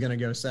one is going to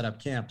go set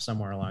up camp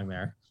somewhere along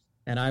there.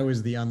 And I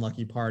was the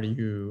unlucky party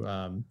who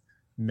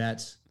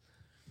met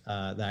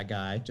that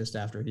guy just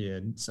after he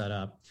had set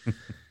up.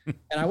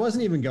 And I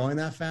wasn't even going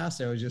that fast.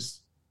 It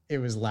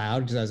was loud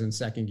because I was in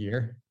second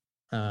gear.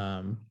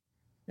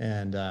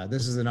 And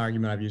this is an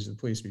argument I've used with the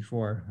police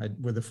before,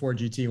 with the Ford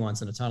GT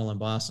once in a tunnel in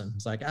Boston.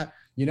 It's like,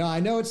 I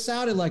know it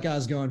sounded like I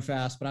was going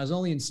fast, but I was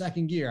only in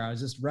second gear. I was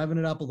just revving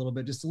it up a little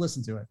bit just to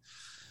listen to it.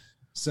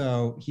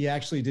 So he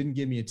actually didn't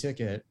give me a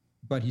ticket,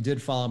 but he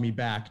did follow me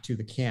back to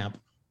the camp.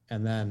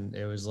 And then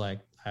it was like,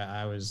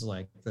 I was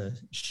like the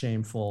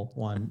shameful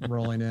one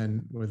rolling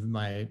in with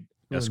my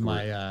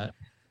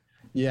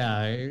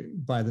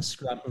By the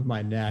scruff of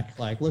my neck.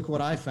 Like, look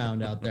what I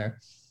found out there.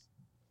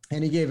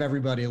 And he gave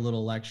everybody a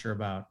little lecture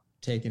about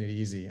taking it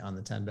easy on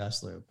the 10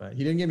 best loop, but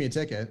he didn't give me a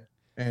ticket,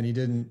 and he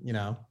didn't,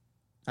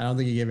 I don't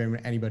think he gave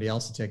anybody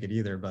else a ticket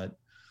either, but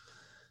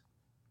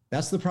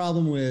that's the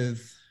problem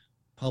with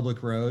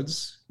public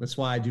roads. That's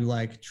why I do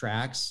like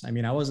tracks. I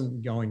mean, I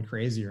wasn't going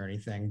crazy or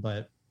anything,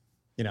 but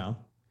there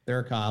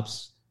are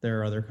cops,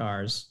 there are other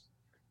cars.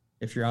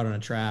 If you're out on a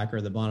track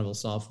or the Bonneville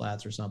Salt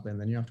Flats or something,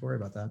 then you have to worry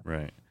about that.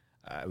 Right.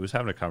 I was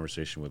having a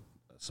conversation with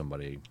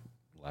somebody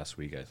last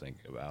week, I think,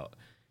 about,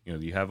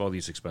 you have all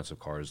these expensive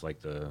cars like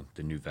the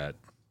new Vet,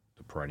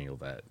 the perennial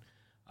Vet,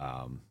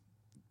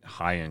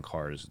 high-end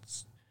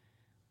cars.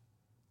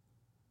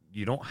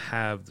 You don't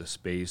have the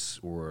space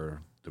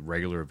or the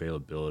regular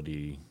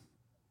availability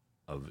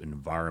of an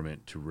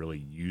environment to really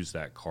use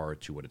that car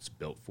to what it's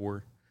built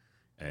for,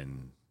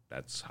 and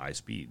that's high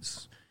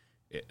speeds.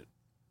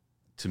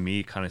 To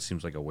me, it kind of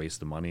seems like a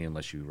waste of money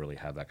unless you really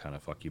have that kind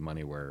of fuck you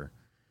money where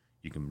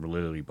you can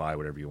literally buy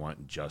whatever you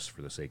want just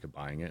for the sake of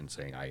buying it and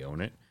saying, I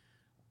own it.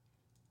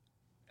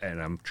 And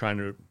I'm trying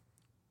to,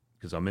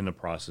 because I'm in the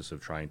process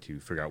of trying to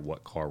figure out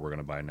what car we're going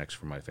to buy next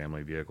for my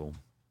family vehicle.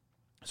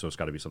 So it's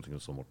got to be something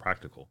that's a little more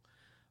practical.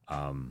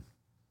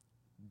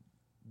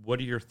 What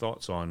are your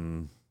thoughts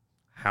on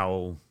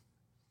how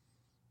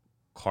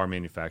car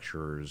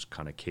manufacturers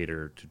kind of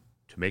cater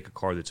to make a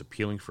car that's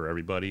appealing for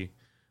everybody,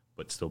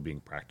 but still being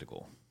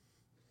practical?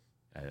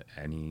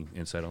 Any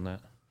insight on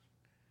that?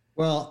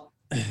 Well,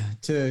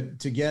 to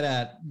get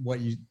at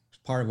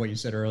part of what you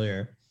said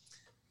earlier,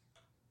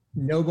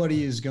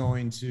 nobody is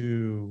going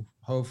to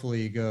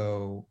hopefully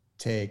go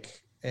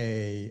take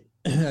a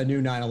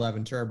new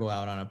 911 turbo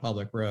out on a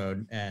public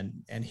road and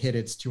hit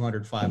its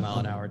 205 mile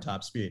an hour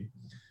top speed.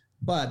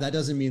 But that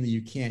doesn't mean that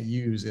you can't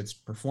use its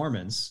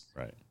performance.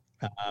 Right.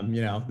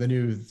 The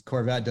new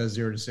Corvette does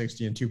 0 to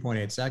 60 in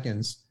 2.8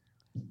 seconds.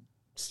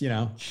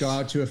 Go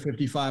out to a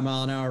 55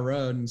 mile an hour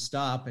road and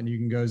stop, and you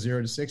can go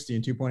 0 to 60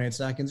 in 2.8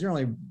 seconds. You're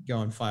only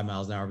going 5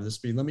 miles an hour over the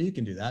speed limit. You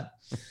can do that.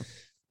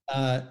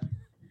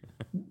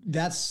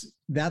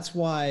 That's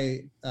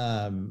why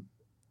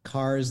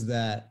cars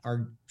that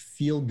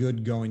feel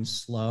good going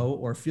slow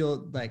or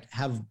feel like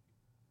have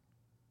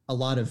a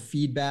lot of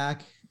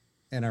feedback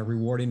and are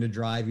rewarding to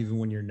drive even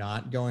when you're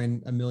not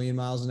going a million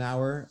miles an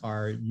hour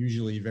are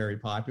usually very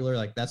popular.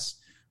 Like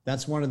that's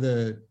one of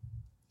the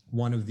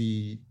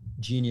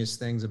genius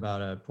things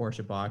about a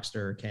Porsche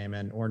Boxster,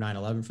 Cayman, or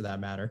 911 for that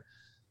matter.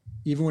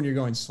 Even when you're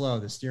going slow,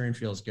 the steering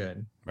feels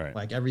good. Right.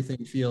 Like everything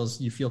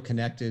you feel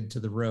connected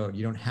to the road.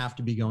 You don't have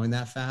to be going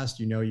that fast.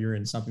 You're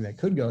in something that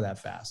could go that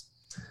fast.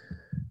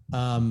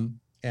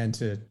 And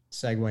to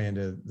segue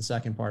into the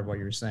second part of what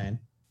you were saying,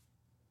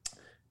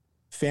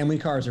 family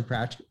cars are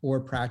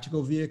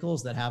practical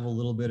vehicles that have a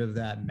little bit of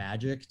that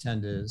magic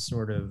tend to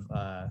sort of,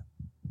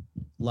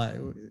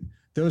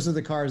 those are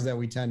the cars that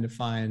we tend to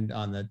find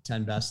on the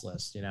 10 best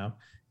list.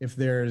 If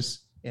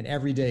there's an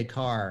everyday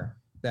car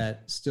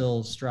that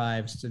still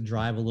strives to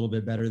drive a little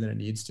bit better than it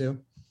needs to,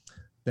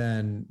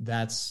 then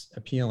that's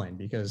appealing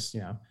because,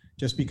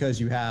 just because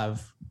you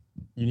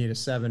need a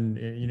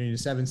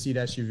 7-seat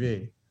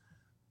SUV.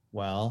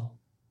 Well,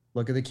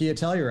 look at the Kia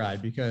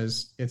Telluride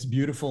because it's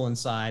beautiful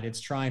inside. It's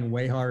trying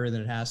way harder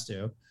than it has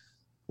to.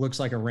 Looks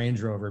like a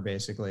Range Rover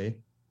basically.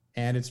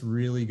 And it's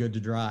really good to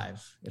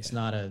drive. It's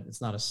not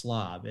a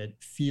slob. It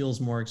feels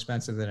more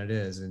expensive than it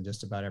is in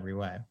just about every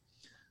way.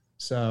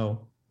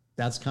 So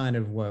that's kind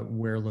of what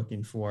we're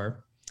looking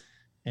for.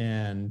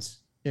 And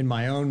in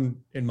my own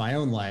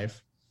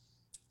life,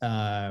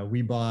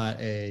 we bought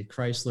a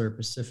Chrysler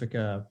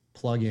Pacifica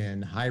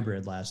plug-in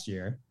hybrid last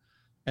year.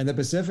 And the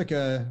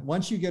Pacifica,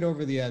 once you get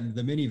over the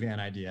minivan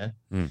idea,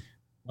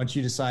 once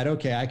you decide,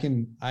 okay, I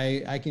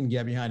can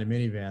get behind a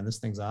minivan. This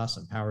thing's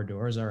awesome. Power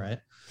doors, all right.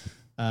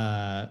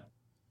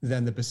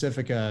 Then the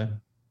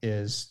Pacifica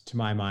is, to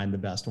my mind, the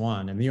best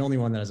one and the only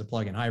one that has a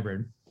plug-in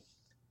hybrid.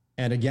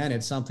 And again,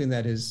 it's something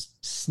that is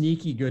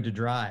sneaky good to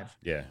drive.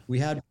 Yeah. We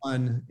had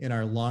one in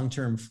our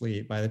long-term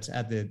fleet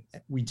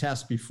we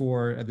test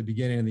before at the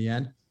beginning and the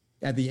end.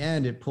 At the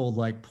end, it pulled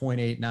like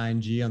 0.89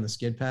 G on the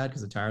skid pad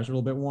because the tires were a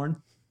little bit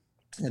worn.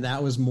 And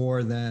that was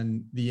more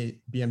than the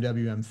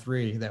BMW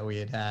M3 that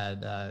we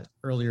had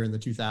earlier in the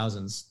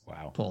 2000s.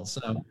 Wow. Pull.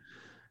 So,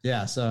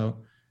 yeah. So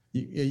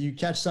you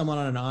catch someone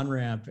on an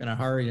on-ramp in a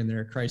hurry in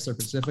their Chrysler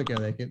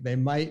Pacifica, they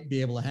might be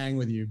able to hang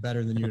with you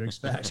better than you would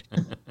expect.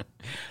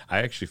 I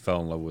actually fell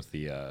in love with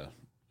it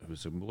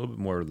was a little bit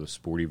more of the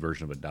sporty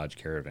version of a Dodge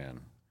Caravan.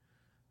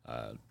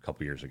 A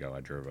couple years ago, I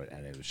drove it,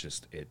 and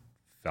it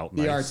felt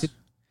nice.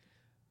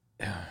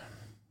 RT.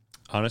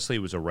 Honestly, it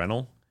was a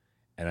rental,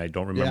 and I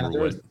don't remember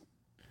what.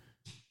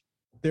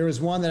 There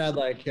was one that had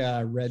like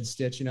red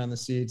stitching on the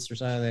seats or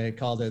something. They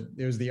called it.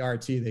 It was the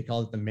RT. They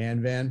called it the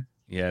man van.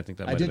 Yeah, I think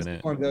that might have been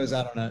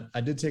it.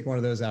 I did take one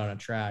of those out on a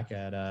track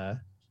at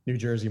New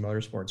Jersey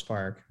Motorsports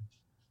Park,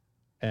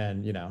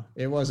 and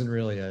it wasn't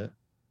really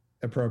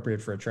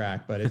appropriate for a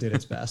track, but it did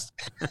its best.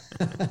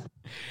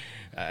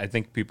 I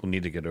think people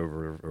need to get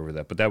over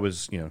that. But that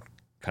was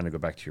kind of go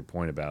back to your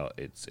point about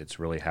it's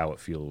really how it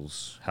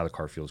feels, how the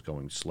car feels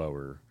going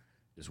slower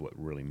is what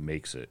really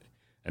makes it.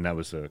 And that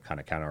was the kind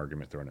of counter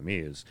argument thrown at me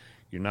is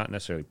you're not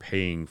necessarily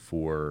paying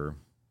for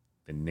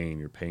the name,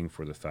 you're paying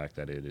for the fact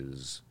that it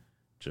is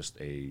just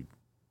a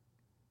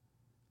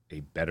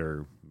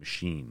better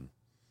machine.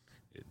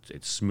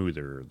 It's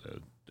smoother.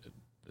 The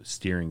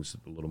steering's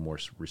a little more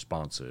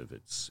responsive.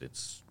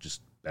 It's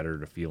just better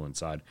to feel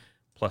inside.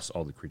 Plus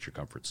all the creature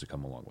comforts that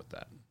come along with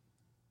that.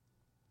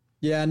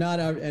 Yeah,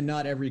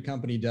 not every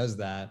company does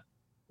that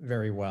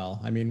very well.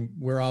 I mean,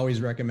 we're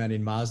always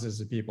recommending Mazdas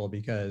to people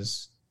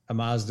because a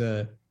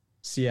Mazda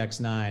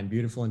CX-9,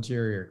 beautiful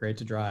interior, great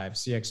to drive.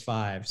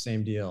 CX-5,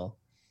 same deal.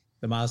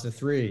 The Mazda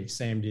 3,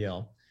 same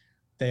deal.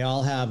 They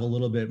all have a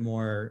little bit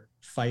more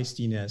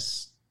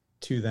feistiness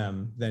to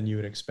them than you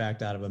would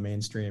expect out of a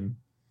mainstream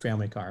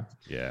family car.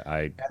 Yeah,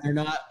 and they're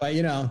not, but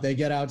they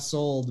get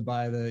outsold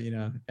by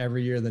the,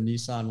 every year the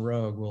Nissan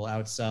Rogue will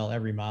outsell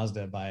every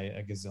Mazda by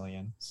a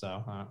gazillion.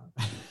 So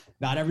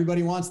not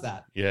everybody wants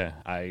that. Yeah,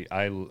 I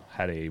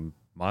had a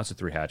Mazda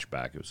 3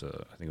 hatchback.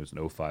 I think it was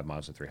an 05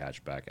 Mazda 3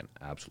 hatchback, and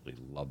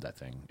absolutely loved that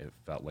thing. It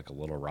felt like a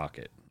little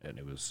rocket, and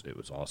it was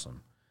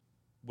awesome.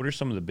 What are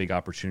some of the big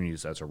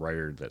opportunities as a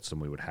writer that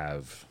somebody would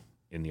have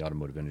in the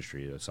automotive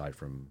industry aside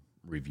from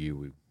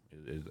review?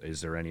 Is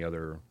there any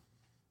other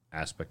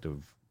aspect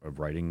of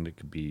writing that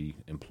could be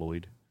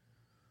employed?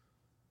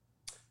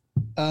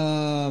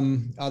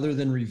 Other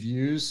than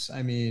reviews,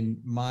 I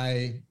mean,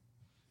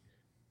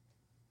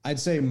 I'd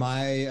say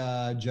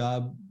my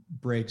job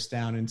breaks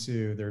down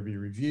into there'd be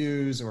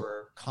reviews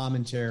or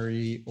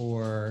commentary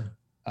or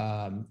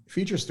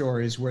feature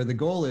stories where the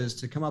goal is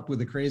to come up with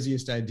the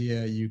craziest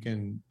idea you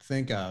can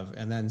think of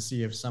and then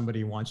see if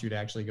somebody wants you to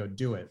actually go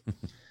do it.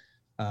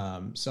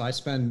 So I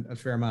spend a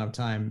fair amount of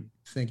time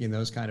thinking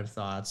those kind of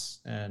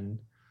thoughts, and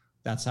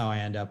that's how I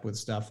end up with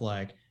stuff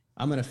like,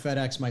 I'm going to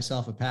FedEx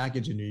myself a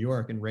package in New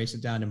York and race it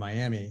down to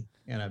Miami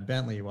in a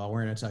Bentley while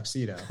wearing a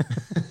tuxedo.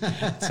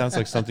 Sounds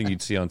like something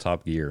you'd see on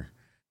Top Gear.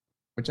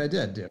 Which I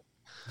did do.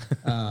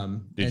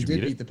 Did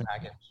beat the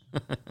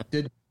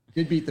package.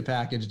 Did beat the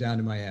package down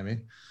to Miami.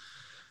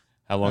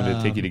 How long did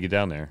it take you to get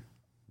down there?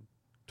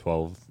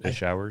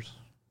 12-ish hours?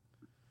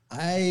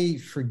 I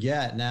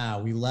forget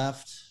now. We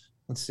left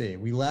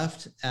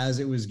as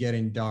it was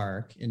getting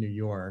dark in New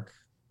York,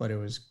 but it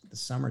was the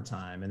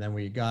summertime. And then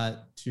we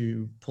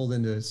pulled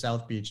into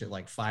South Beach at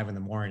like 5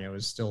 a.m. It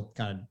was still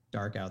kind of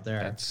dark out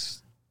there.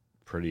 That's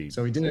pretty,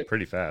 so we did it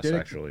pretty fast,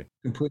 actually.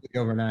 Completely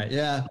overnight.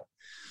 Yeah.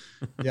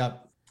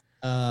 Yep.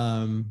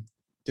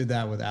 Did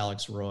that with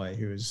Alex Roy,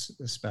 who's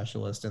a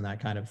specialist in that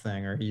kind of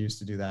thing, or he used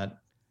to do that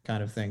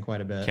kind of thing quite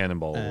a bit.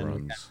 Cannonball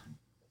runs.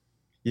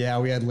 Yeah,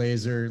 we had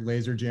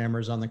laser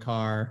jammers on the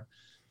car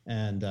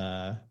and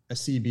a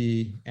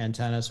CB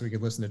antenna so we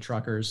could listen to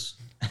truckers.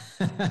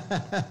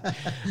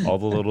 all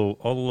the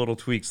little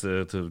tweaks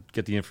to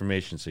get the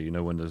information so you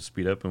know when to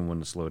speed up and when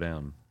to slow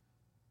down.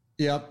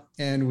 Yep.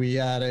 And we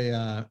had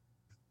a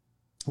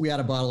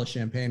bottle of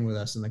champagne with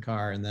us in the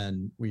car, and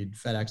then we'd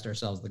FedExed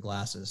ourselves the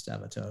glasses to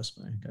have a toast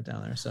when we got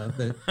down there. So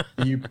the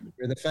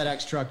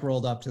FedEx truck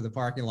rolled up to the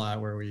parking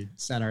lot where we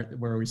sent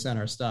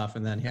our stuff,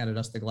 and then handed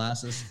us the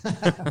glasses.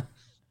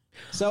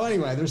 So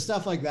anyway, there's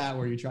stuff like that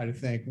where you try to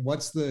think,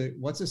 what's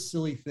a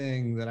silly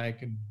thing that I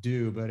could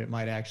do, but it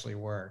might actually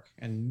work,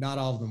 and not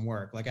all of them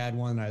work. Like I had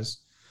one, I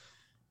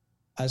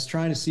was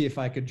trying to see if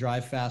I could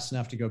drive fast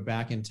enough to go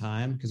back in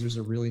time because there's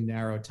a really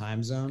narrow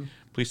time zone.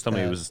 Please tell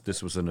me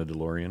this was in a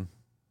DeLorean.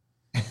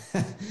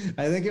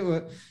 I think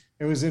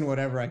it was in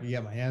whatever I could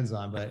get my hands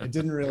on, but it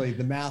didn't really,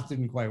 the math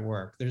didn't quite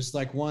work. There's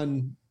like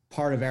one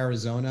part of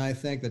Arizona, I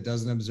think, that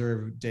doesn't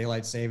observe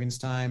daylight savings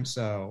time.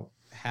 So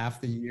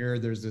half the year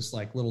there's this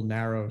like little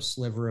narrow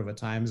sliver of a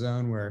time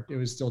zone where it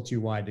was still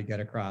too wide to get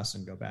across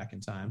and go back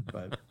in time.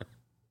 But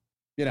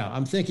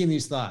I'm thinking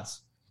these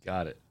thoughts.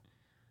 Got it.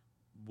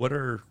 What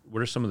are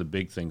some of the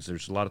big things?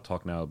 There's a lot of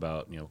talk now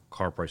about,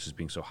 car prices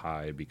being so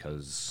high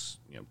because,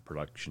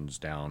 production's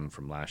down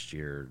from last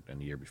year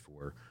and the year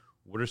before.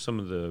 What are some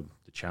of the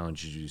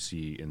challenges you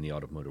see in the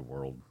automotive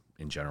world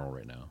in general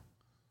right now?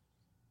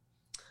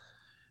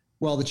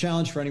 Well, the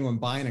challenge for anyone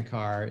buying a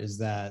car is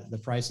that the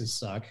prices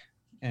suck,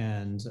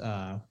 and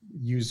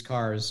used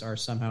cars are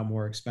somehow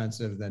more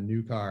expensive than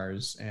new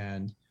cars.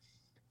 And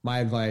my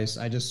advice,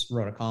 I just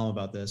wrote a column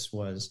about this,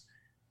 was,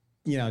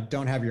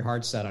 don't have your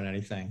heart set on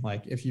anything.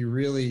 Like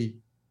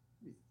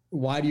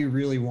why do you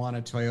really want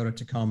a Toyota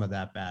Tacoma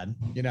that bad?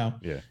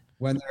 Yeah.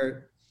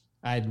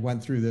 I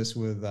went through this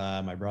with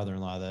my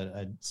brother-in-law that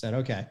I said,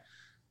 okay,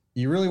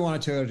 you really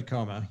want a Toyota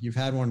Tacoma. You've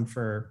had one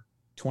for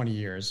 20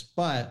 years,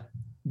 but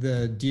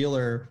the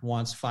dealer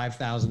wants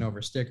 $5,000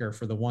 over sticker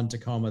for the one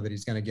Tacoma that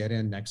he's going to get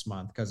in next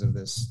month because of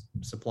this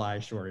supply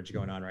shortage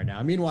going on right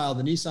now. Meanwhile,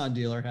 the Nissan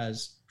dealer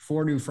has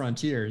 4 new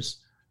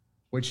Frontiers,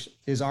 which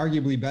is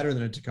arguably better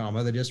than a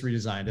Tacoma. They just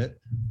redesigned it.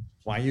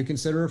 Why you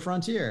consider a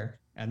Frontier?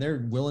 And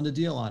they're willing to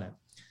deal on it.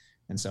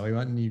 And so he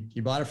went and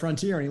he bought a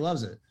Frontier and he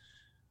loves it.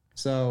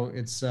 So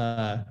it's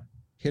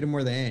hit them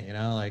where they ain't,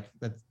 like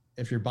that.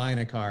 If you're buying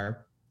a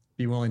car,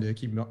 be willing to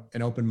keep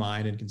an open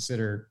mind and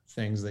consider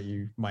things that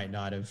you might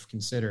not have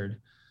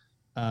considered.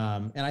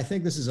 And I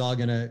think this is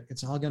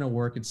it's all gonna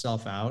work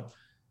itself out.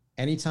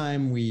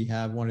 Anytime we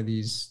have one of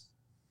these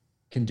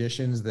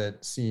conditions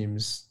that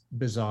seems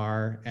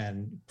bizarre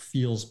and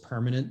feels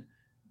permanent,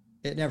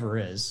 it never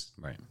is.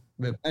 Right.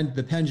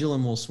 The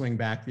pendulum will swing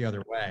back the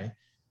other way.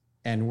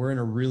 And we're in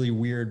a really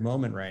weird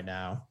moment right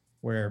now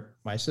where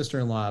my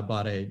sister-in-law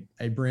bought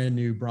a brand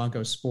new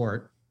Bronco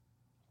Sport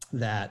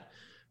that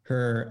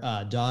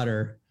her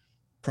daughter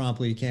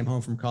promptly came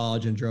home from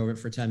college and drove it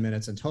for 10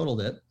 minutes and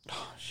totaled it.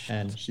 Oh,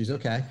 and she's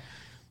okay.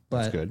 But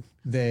that's good.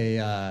 they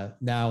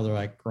now they're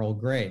like, "Girl,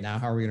 great. Now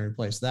how are we going to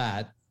replace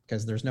that?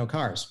 Because there's no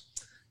cars."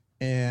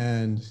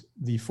 And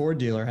the Ford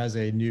dealer has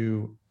a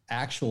new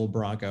actual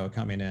Bronco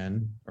coming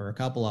in, or a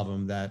couple of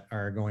them that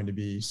are going to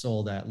be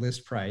sold at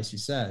list price, he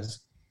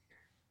says.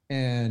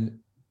 And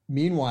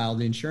meanwhile,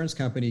 the insurance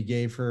company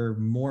gave her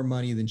more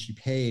money than she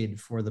paid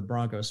for the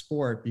Bronco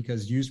Sport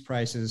because used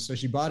prices. So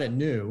she bought it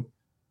new,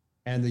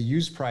 and the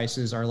used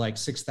prices are like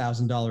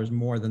 $6,000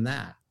 more than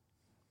that.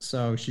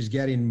 So she's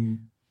getting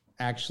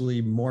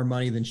actually more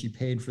money than she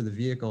paid for the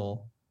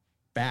vehicle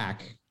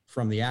back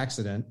from the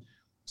accident.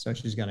 So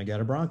she's going to get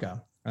a Bronco.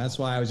 And that's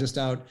why I was just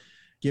out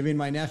giving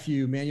my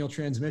nephew manual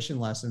transmission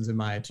lessons in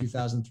my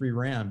 2003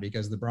 Ram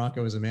because the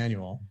Bronco is a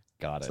manual.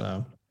 Got it.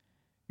 So,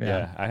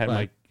 yeah, I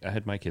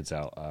had my kids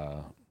out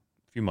a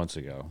few months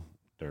ago.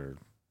 They're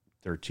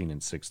 13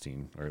 and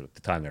 16, or at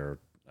the time they were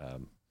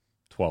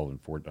 12 and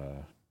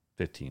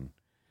 15,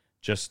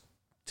 just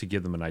to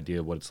give them an idea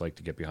of what it's like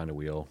to get behind a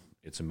wheel.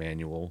 It's a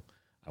manual.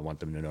 I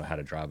want them to know how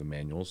to drive a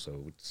manual,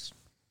 so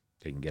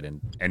they can get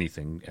in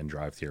anything and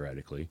drive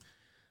theoretically.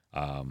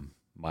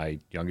 My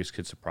youngest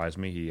kid surprised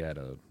me. He had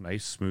a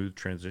nice, smooth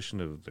transition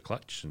of the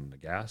clutch and the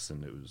gas,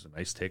 and it was a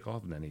nice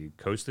takeoff. And then he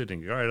coasted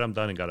and, all right, I'm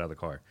done, and got out of the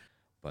car.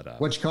 But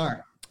which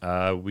car?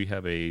 We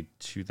have a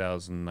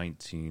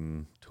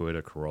 2019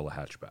 Toyota Corolla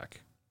hatchback.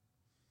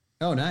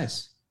 Oh,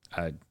 nice.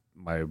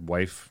 My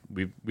wife,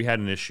 we had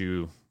an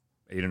issue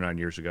 8 or 9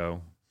 years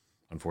ago.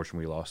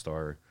 Unfortunately, we lost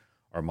our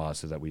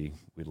Mazda that we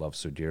love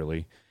so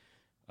dearly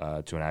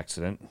to an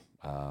accident.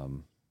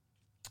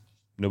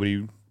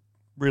 Nobody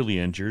really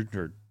injured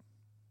or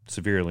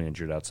severely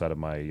injured outside of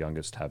my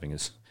youngest having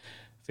his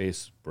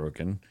face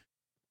broken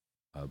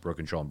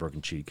jaw and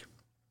broken cheek.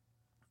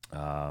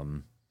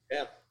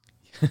 Yeah.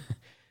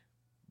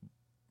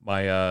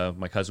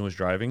 My cousin was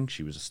driving.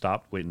 She was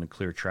stopped waiting to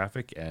clear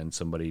traffic, and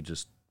somebody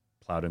just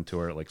plowed into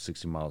her at like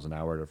 60 miles an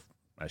hour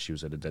as she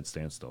was at a dead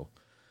standstill.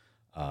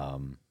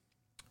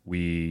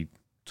 We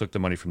took the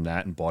money from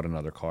that and bought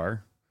another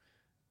car.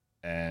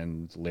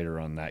 And later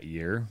on that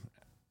year,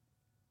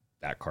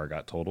 that car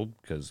got totaled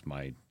because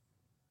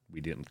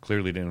we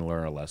clearly didn't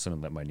learn our lesson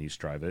and let my niece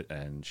drive it,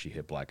 and she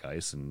hit black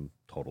ice and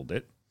totaled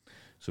it.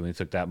 So we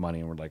took that money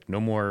and we're like, no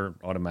more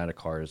automatic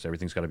cars.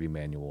 Everything's got to be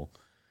manual.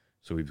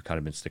 So we've kind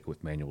of been sticking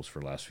with manuals for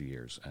the last few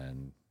years,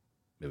 and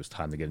it was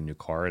time to get a new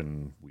car,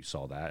 and we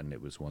saw that, and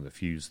it was one of the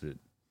few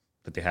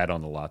that they had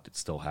on the lot that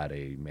still had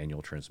a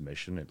manual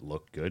transmission. It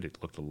looked good. It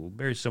looked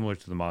very similar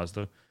to the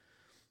Mazda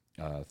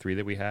 3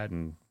 that we had,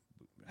 and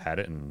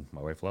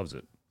my wife loves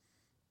it.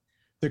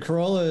 The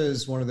Corolla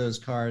is one of those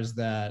cars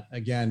that,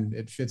 again,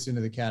 it fits into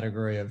the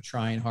category of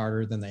trying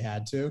harder than they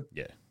had to.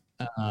 Yeah.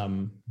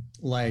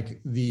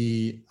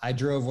 I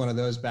drove one of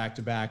those back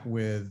to back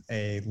with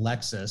a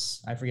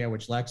Lexus. I forget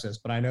which Lexus,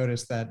 but I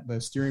noticed that the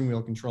steering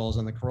wheel controls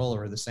on the Corolla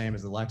are the same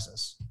as the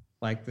Lexus,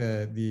 like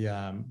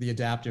the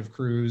adaptive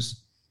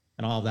cruise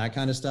and all of that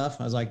kind of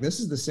stuff. I was like, this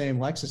is the same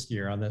Lexus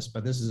gear on this,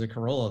 but this is a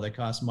Corolla that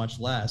costs much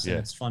less, and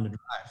it's fun to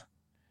drive.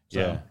 So,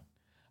 yeah.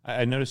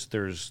 I noticed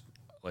there's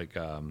like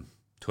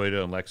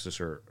Toyota and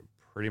Lexus are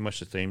pretty much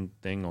the same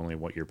thing, only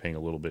what you're paying a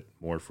little bit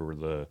more for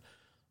the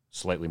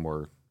slightly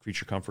more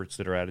feature comforts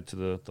that are added to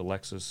the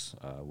Lexus.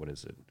 What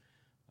is it?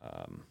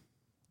 I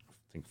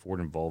think Ford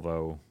and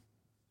Volvo,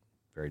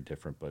 very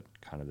different, but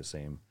kind of the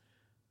same.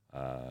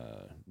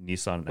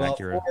 Nissan and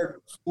Acura.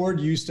 Ford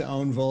used to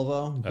own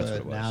Volvo,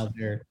 but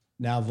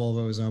now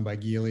Volvo is owned by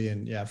Geely,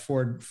 and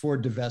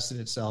Ford divested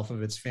itself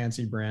of its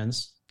fancy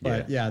brands.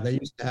 But they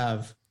used to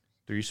have.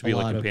 There used to be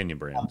like companion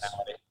brands.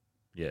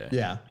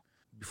 Yeah.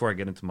 Before I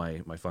get into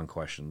my fun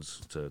questions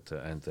to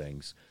end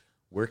things,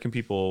 where can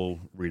people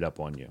read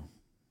up on you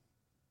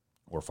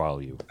or follow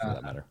you for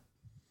that matter?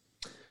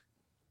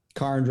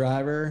 Car and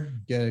Driver,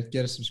 get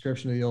a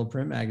subscription to the old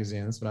print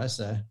magazine. That's what I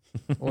say.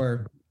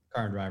 Or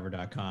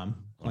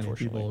carandriver.com. Plenty of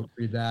people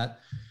read that.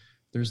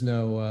 There's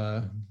no,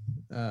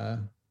 I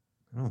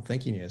don't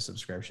think you need a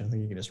subscription. I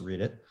think you can just read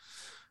it.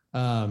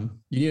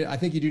 I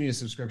think you do need a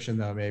subscription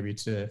though, maybe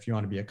if you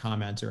want to be a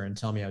commenter and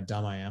tell me how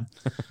dumb I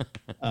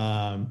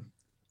am,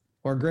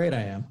 or great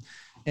I am.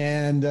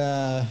 And,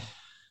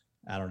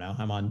 I don't know.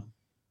 I'm on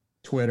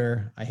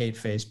Twitter. I hate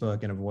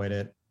Facebook and avoid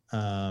it.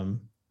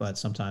 But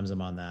sometimes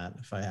I'm on that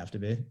if I have to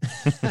be.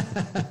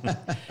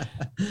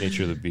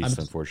 Nature of the beast,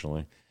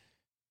 unfortunately.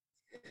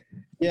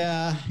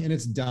 Yeah. And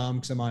it's dumb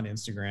because I'm on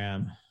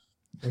Instagram,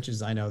 which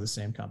is, I know, the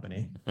same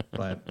company,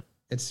 but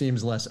it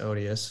seems less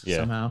odious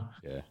somehow.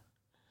 Yeah.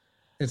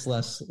 It's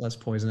less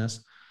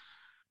poisonous.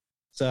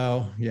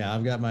 So yeah,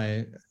 I've got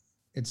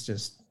it's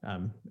just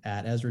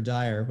at Ezra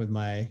Dyer with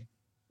my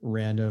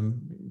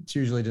random. It's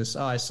usually just,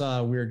 I saw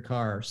a weird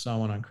car, saw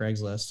one on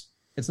Craigslist.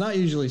 It's not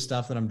usually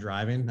stuff that I'm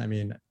driving. I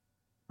mean,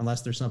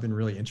 unless there's something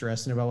really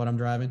interesting about what I'm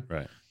driving.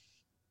 Right.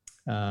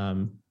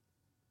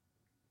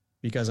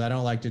 Because I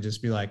don't like to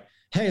just be like,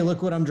 hey,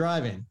 look what I'm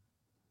driving.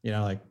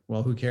 Like,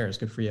 well, who cares?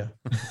 Good for you.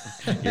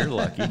 You're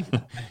lucky.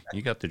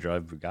 You got to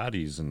drive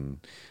Bugattis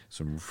and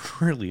some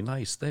really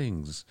nice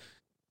things.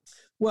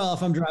 Well,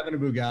 if I'm driving a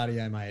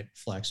Bugatti, I might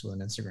flex with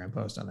an Instagram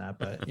post on that.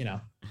 But,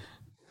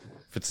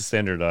 If it's a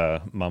standard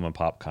mom and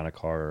pop kind of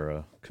car or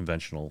a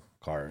conventional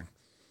car,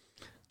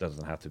 it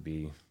doesn't have to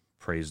be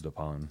praised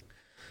upon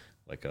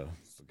like a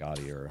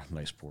Bugatti or a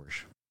nice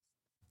Porsche.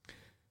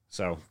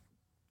 So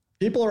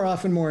people are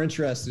often more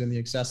interested in the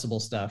accessible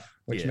stuff,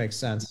 which makes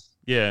sense.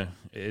 Yeah,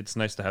 it's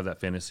nice to have that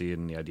fantasy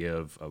and the idea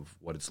of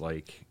what it's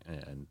like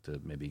and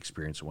to maybe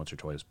experience it once or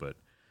twice, but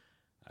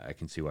I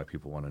can see why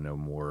people want to know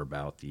more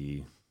about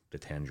the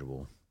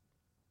tangible.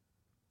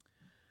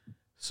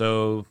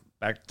 So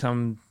back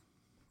time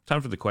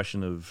for the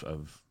question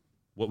of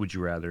what would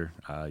you rather?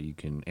 You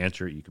can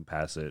answer it, you can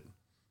pass it.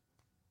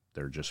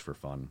 They're just for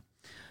fun.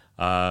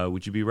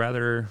 Would you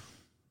rather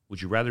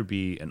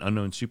be an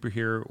unknown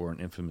superhero or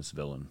an infamous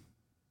villain?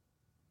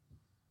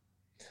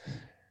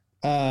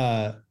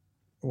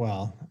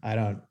 Well, I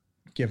don't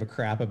give a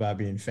crap about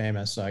being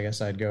famous, so I guess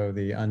I'd go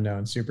the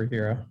unknown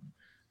superhero.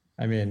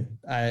 I mean,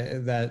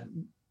 that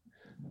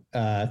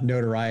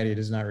notoriety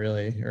does not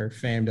really, or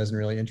fame doesn't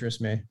really interest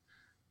me.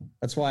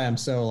 That's why I'm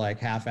so like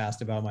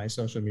half-assed about my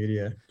social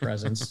media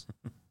presence.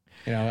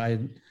 I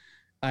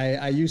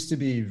used to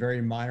be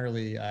very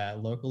minorly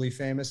locally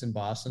famous in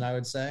Boston, I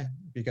would say,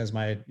 because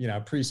my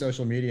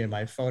pre-social media,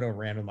 my photo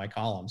ran with my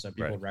column, so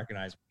people would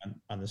recognize me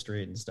on the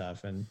street and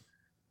stuff. And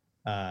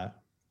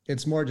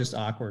it's more just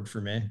awkward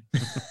for me.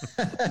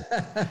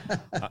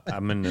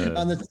 I'm in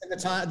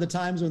the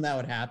times when that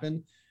would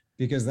happen,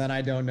 because then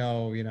I don't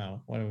know,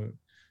 what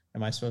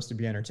am I supposed to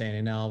be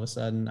entertaining now all of a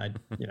sudden?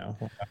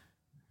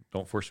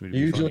 Don't force me to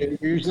be funny.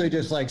 Usually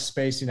just like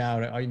spacing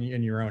out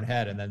in your own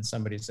head, and then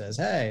somebody says,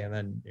 hey, and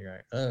then you're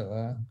like,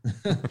 oh,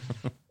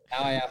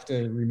 now I have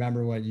to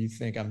remember what you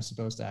think I'm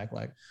supposed to act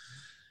like.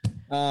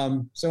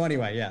 So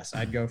anyway, yes,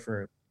 I'd go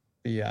for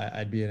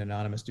I'd be an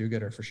anonymous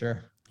do-gooder for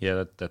sure.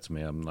 Yeah, that's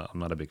me. I'm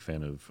not a big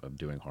fan of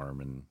doing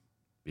harm and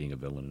being a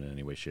villain in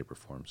any way, shape, or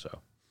form. So,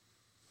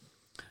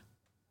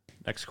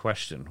 next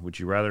question: would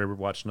you rather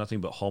watch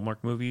nothing but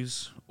Hallmark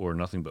movies or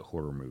nothing but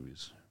horror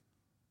movies?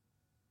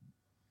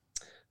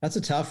 That's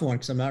a tough one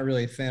because I'm not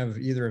really a fan of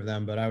either of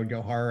them, but I would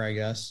go horror, I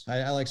guess.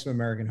 I like some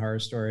American Horror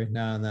Story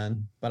now and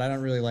then, but I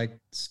don't really like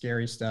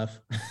scary stuff.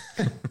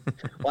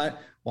 Why do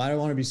I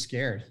want to be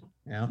scared?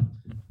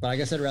 But I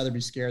guess I'd rather be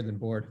scared than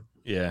bored.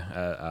 Yeah,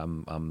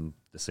 I'm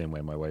the same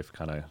way. My wife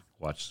kind of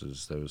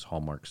watches those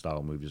Hallmark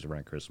style movies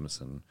around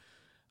Christmas, and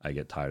I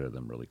get tired of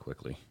them really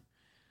quickly.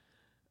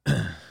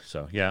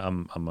 So yeah,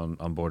 I'm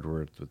on board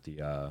with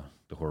the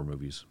horror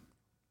movies,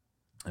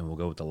 and we'll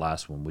go with the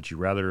last one. Would you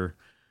rather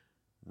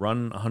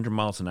run 100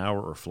 miles an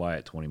hour or fly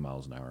at 20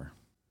 miles an hour?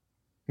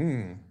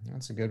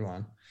 That's a good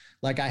one.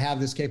 Like, I have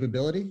this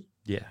capability?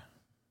 Yeah.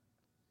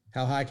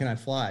 How high can I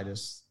fly?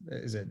 Is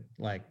it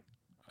like,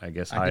 I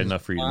guess high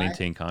enough for you to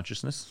maintain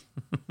consciousness?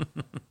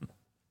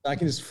 I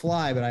can just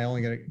fly, but I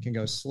only can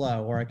go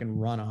slow, or I can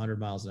run 100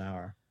 miles an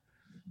hour.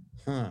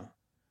 I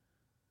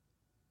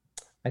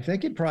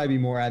think it'd probably be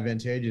more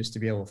advantageous to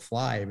be able to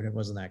fly, even if it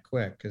wasn't that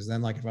quick. Because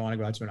then, like, if I want to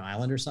go out to an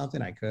island or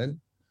something, I could.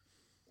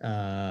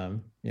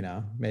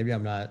 Maybe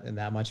I'm not in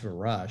that much of a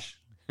rush.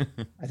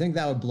 I think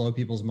that would blow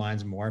people's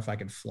minds more if I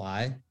could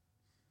fly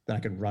than I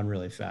could run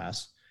really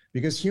fast,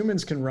 because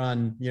humans can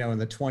run, in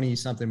the 20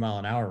 something mile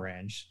an hour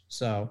range.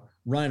 So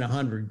running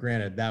 100,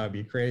 granted, that would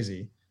be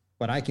crazy,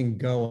 but I can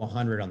go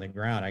 100 on the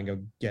ground. I can go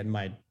get in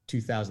my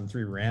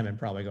 2003 Ram and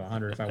probably go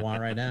 100 if I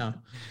want right now.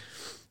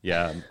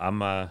 Yeah.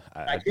 I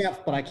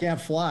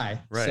can't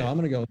fly. Right. So I'm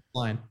going to go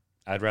flying.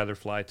 I'd rather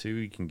fly too.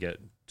 You can get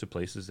to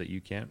places that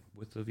you can't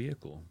with the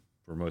vehicle.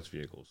 For most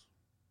vehicles,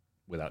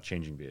 without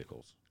changing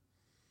vehicles,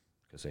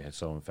 because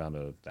someone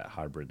found that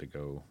hybrid to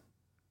go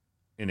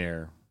in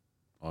air,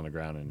 on the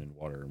ground, and in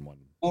water in one.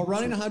 Well,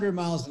 running 100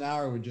 miles an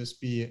hour would just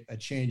be a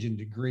change in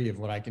degree of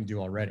what I can do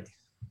already.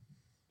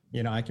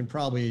 I can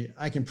probably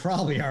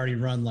already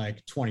run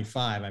like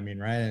 25. I mean,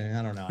 right?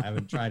 I don't know. I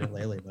haven't tried it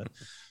lately, but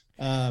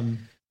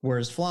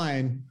whereas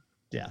flying,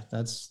 yeah,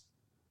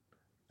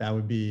 that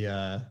would be.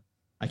 I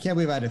can't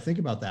believe I had to think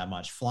about that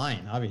much.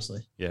 Flying,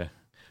 obviously. Yeah.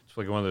 It's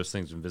like one of those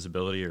things,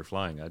 invisibility or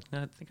flying. I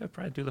think I'd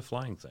probably do the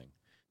flying thing.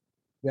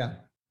 Yeah.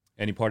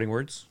 Any parting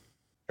words?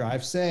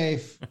 Drive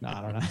safe. No,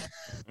 I don't know.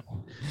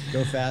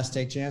 Go fast,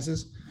 take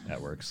chances. That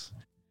works.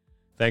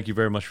 Thank you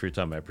very much for your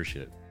time. I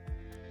appreciate it.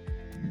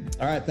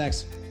 All right.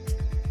 Thanks.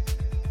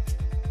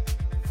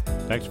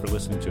 Thanks for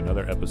listening to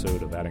another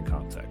episode of Adding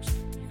Context.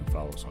 You can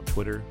follow us on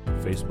Twitter,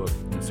 Facebook,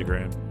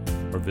 Instagram,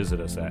 or visit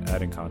us at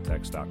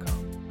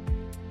addingcontext.com.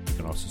 You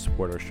can also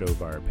support our show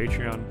via our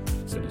Patreon.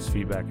 Send us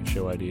feedback and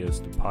show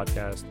ideas to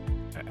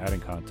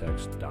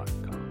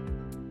podcast@addingcontext.com.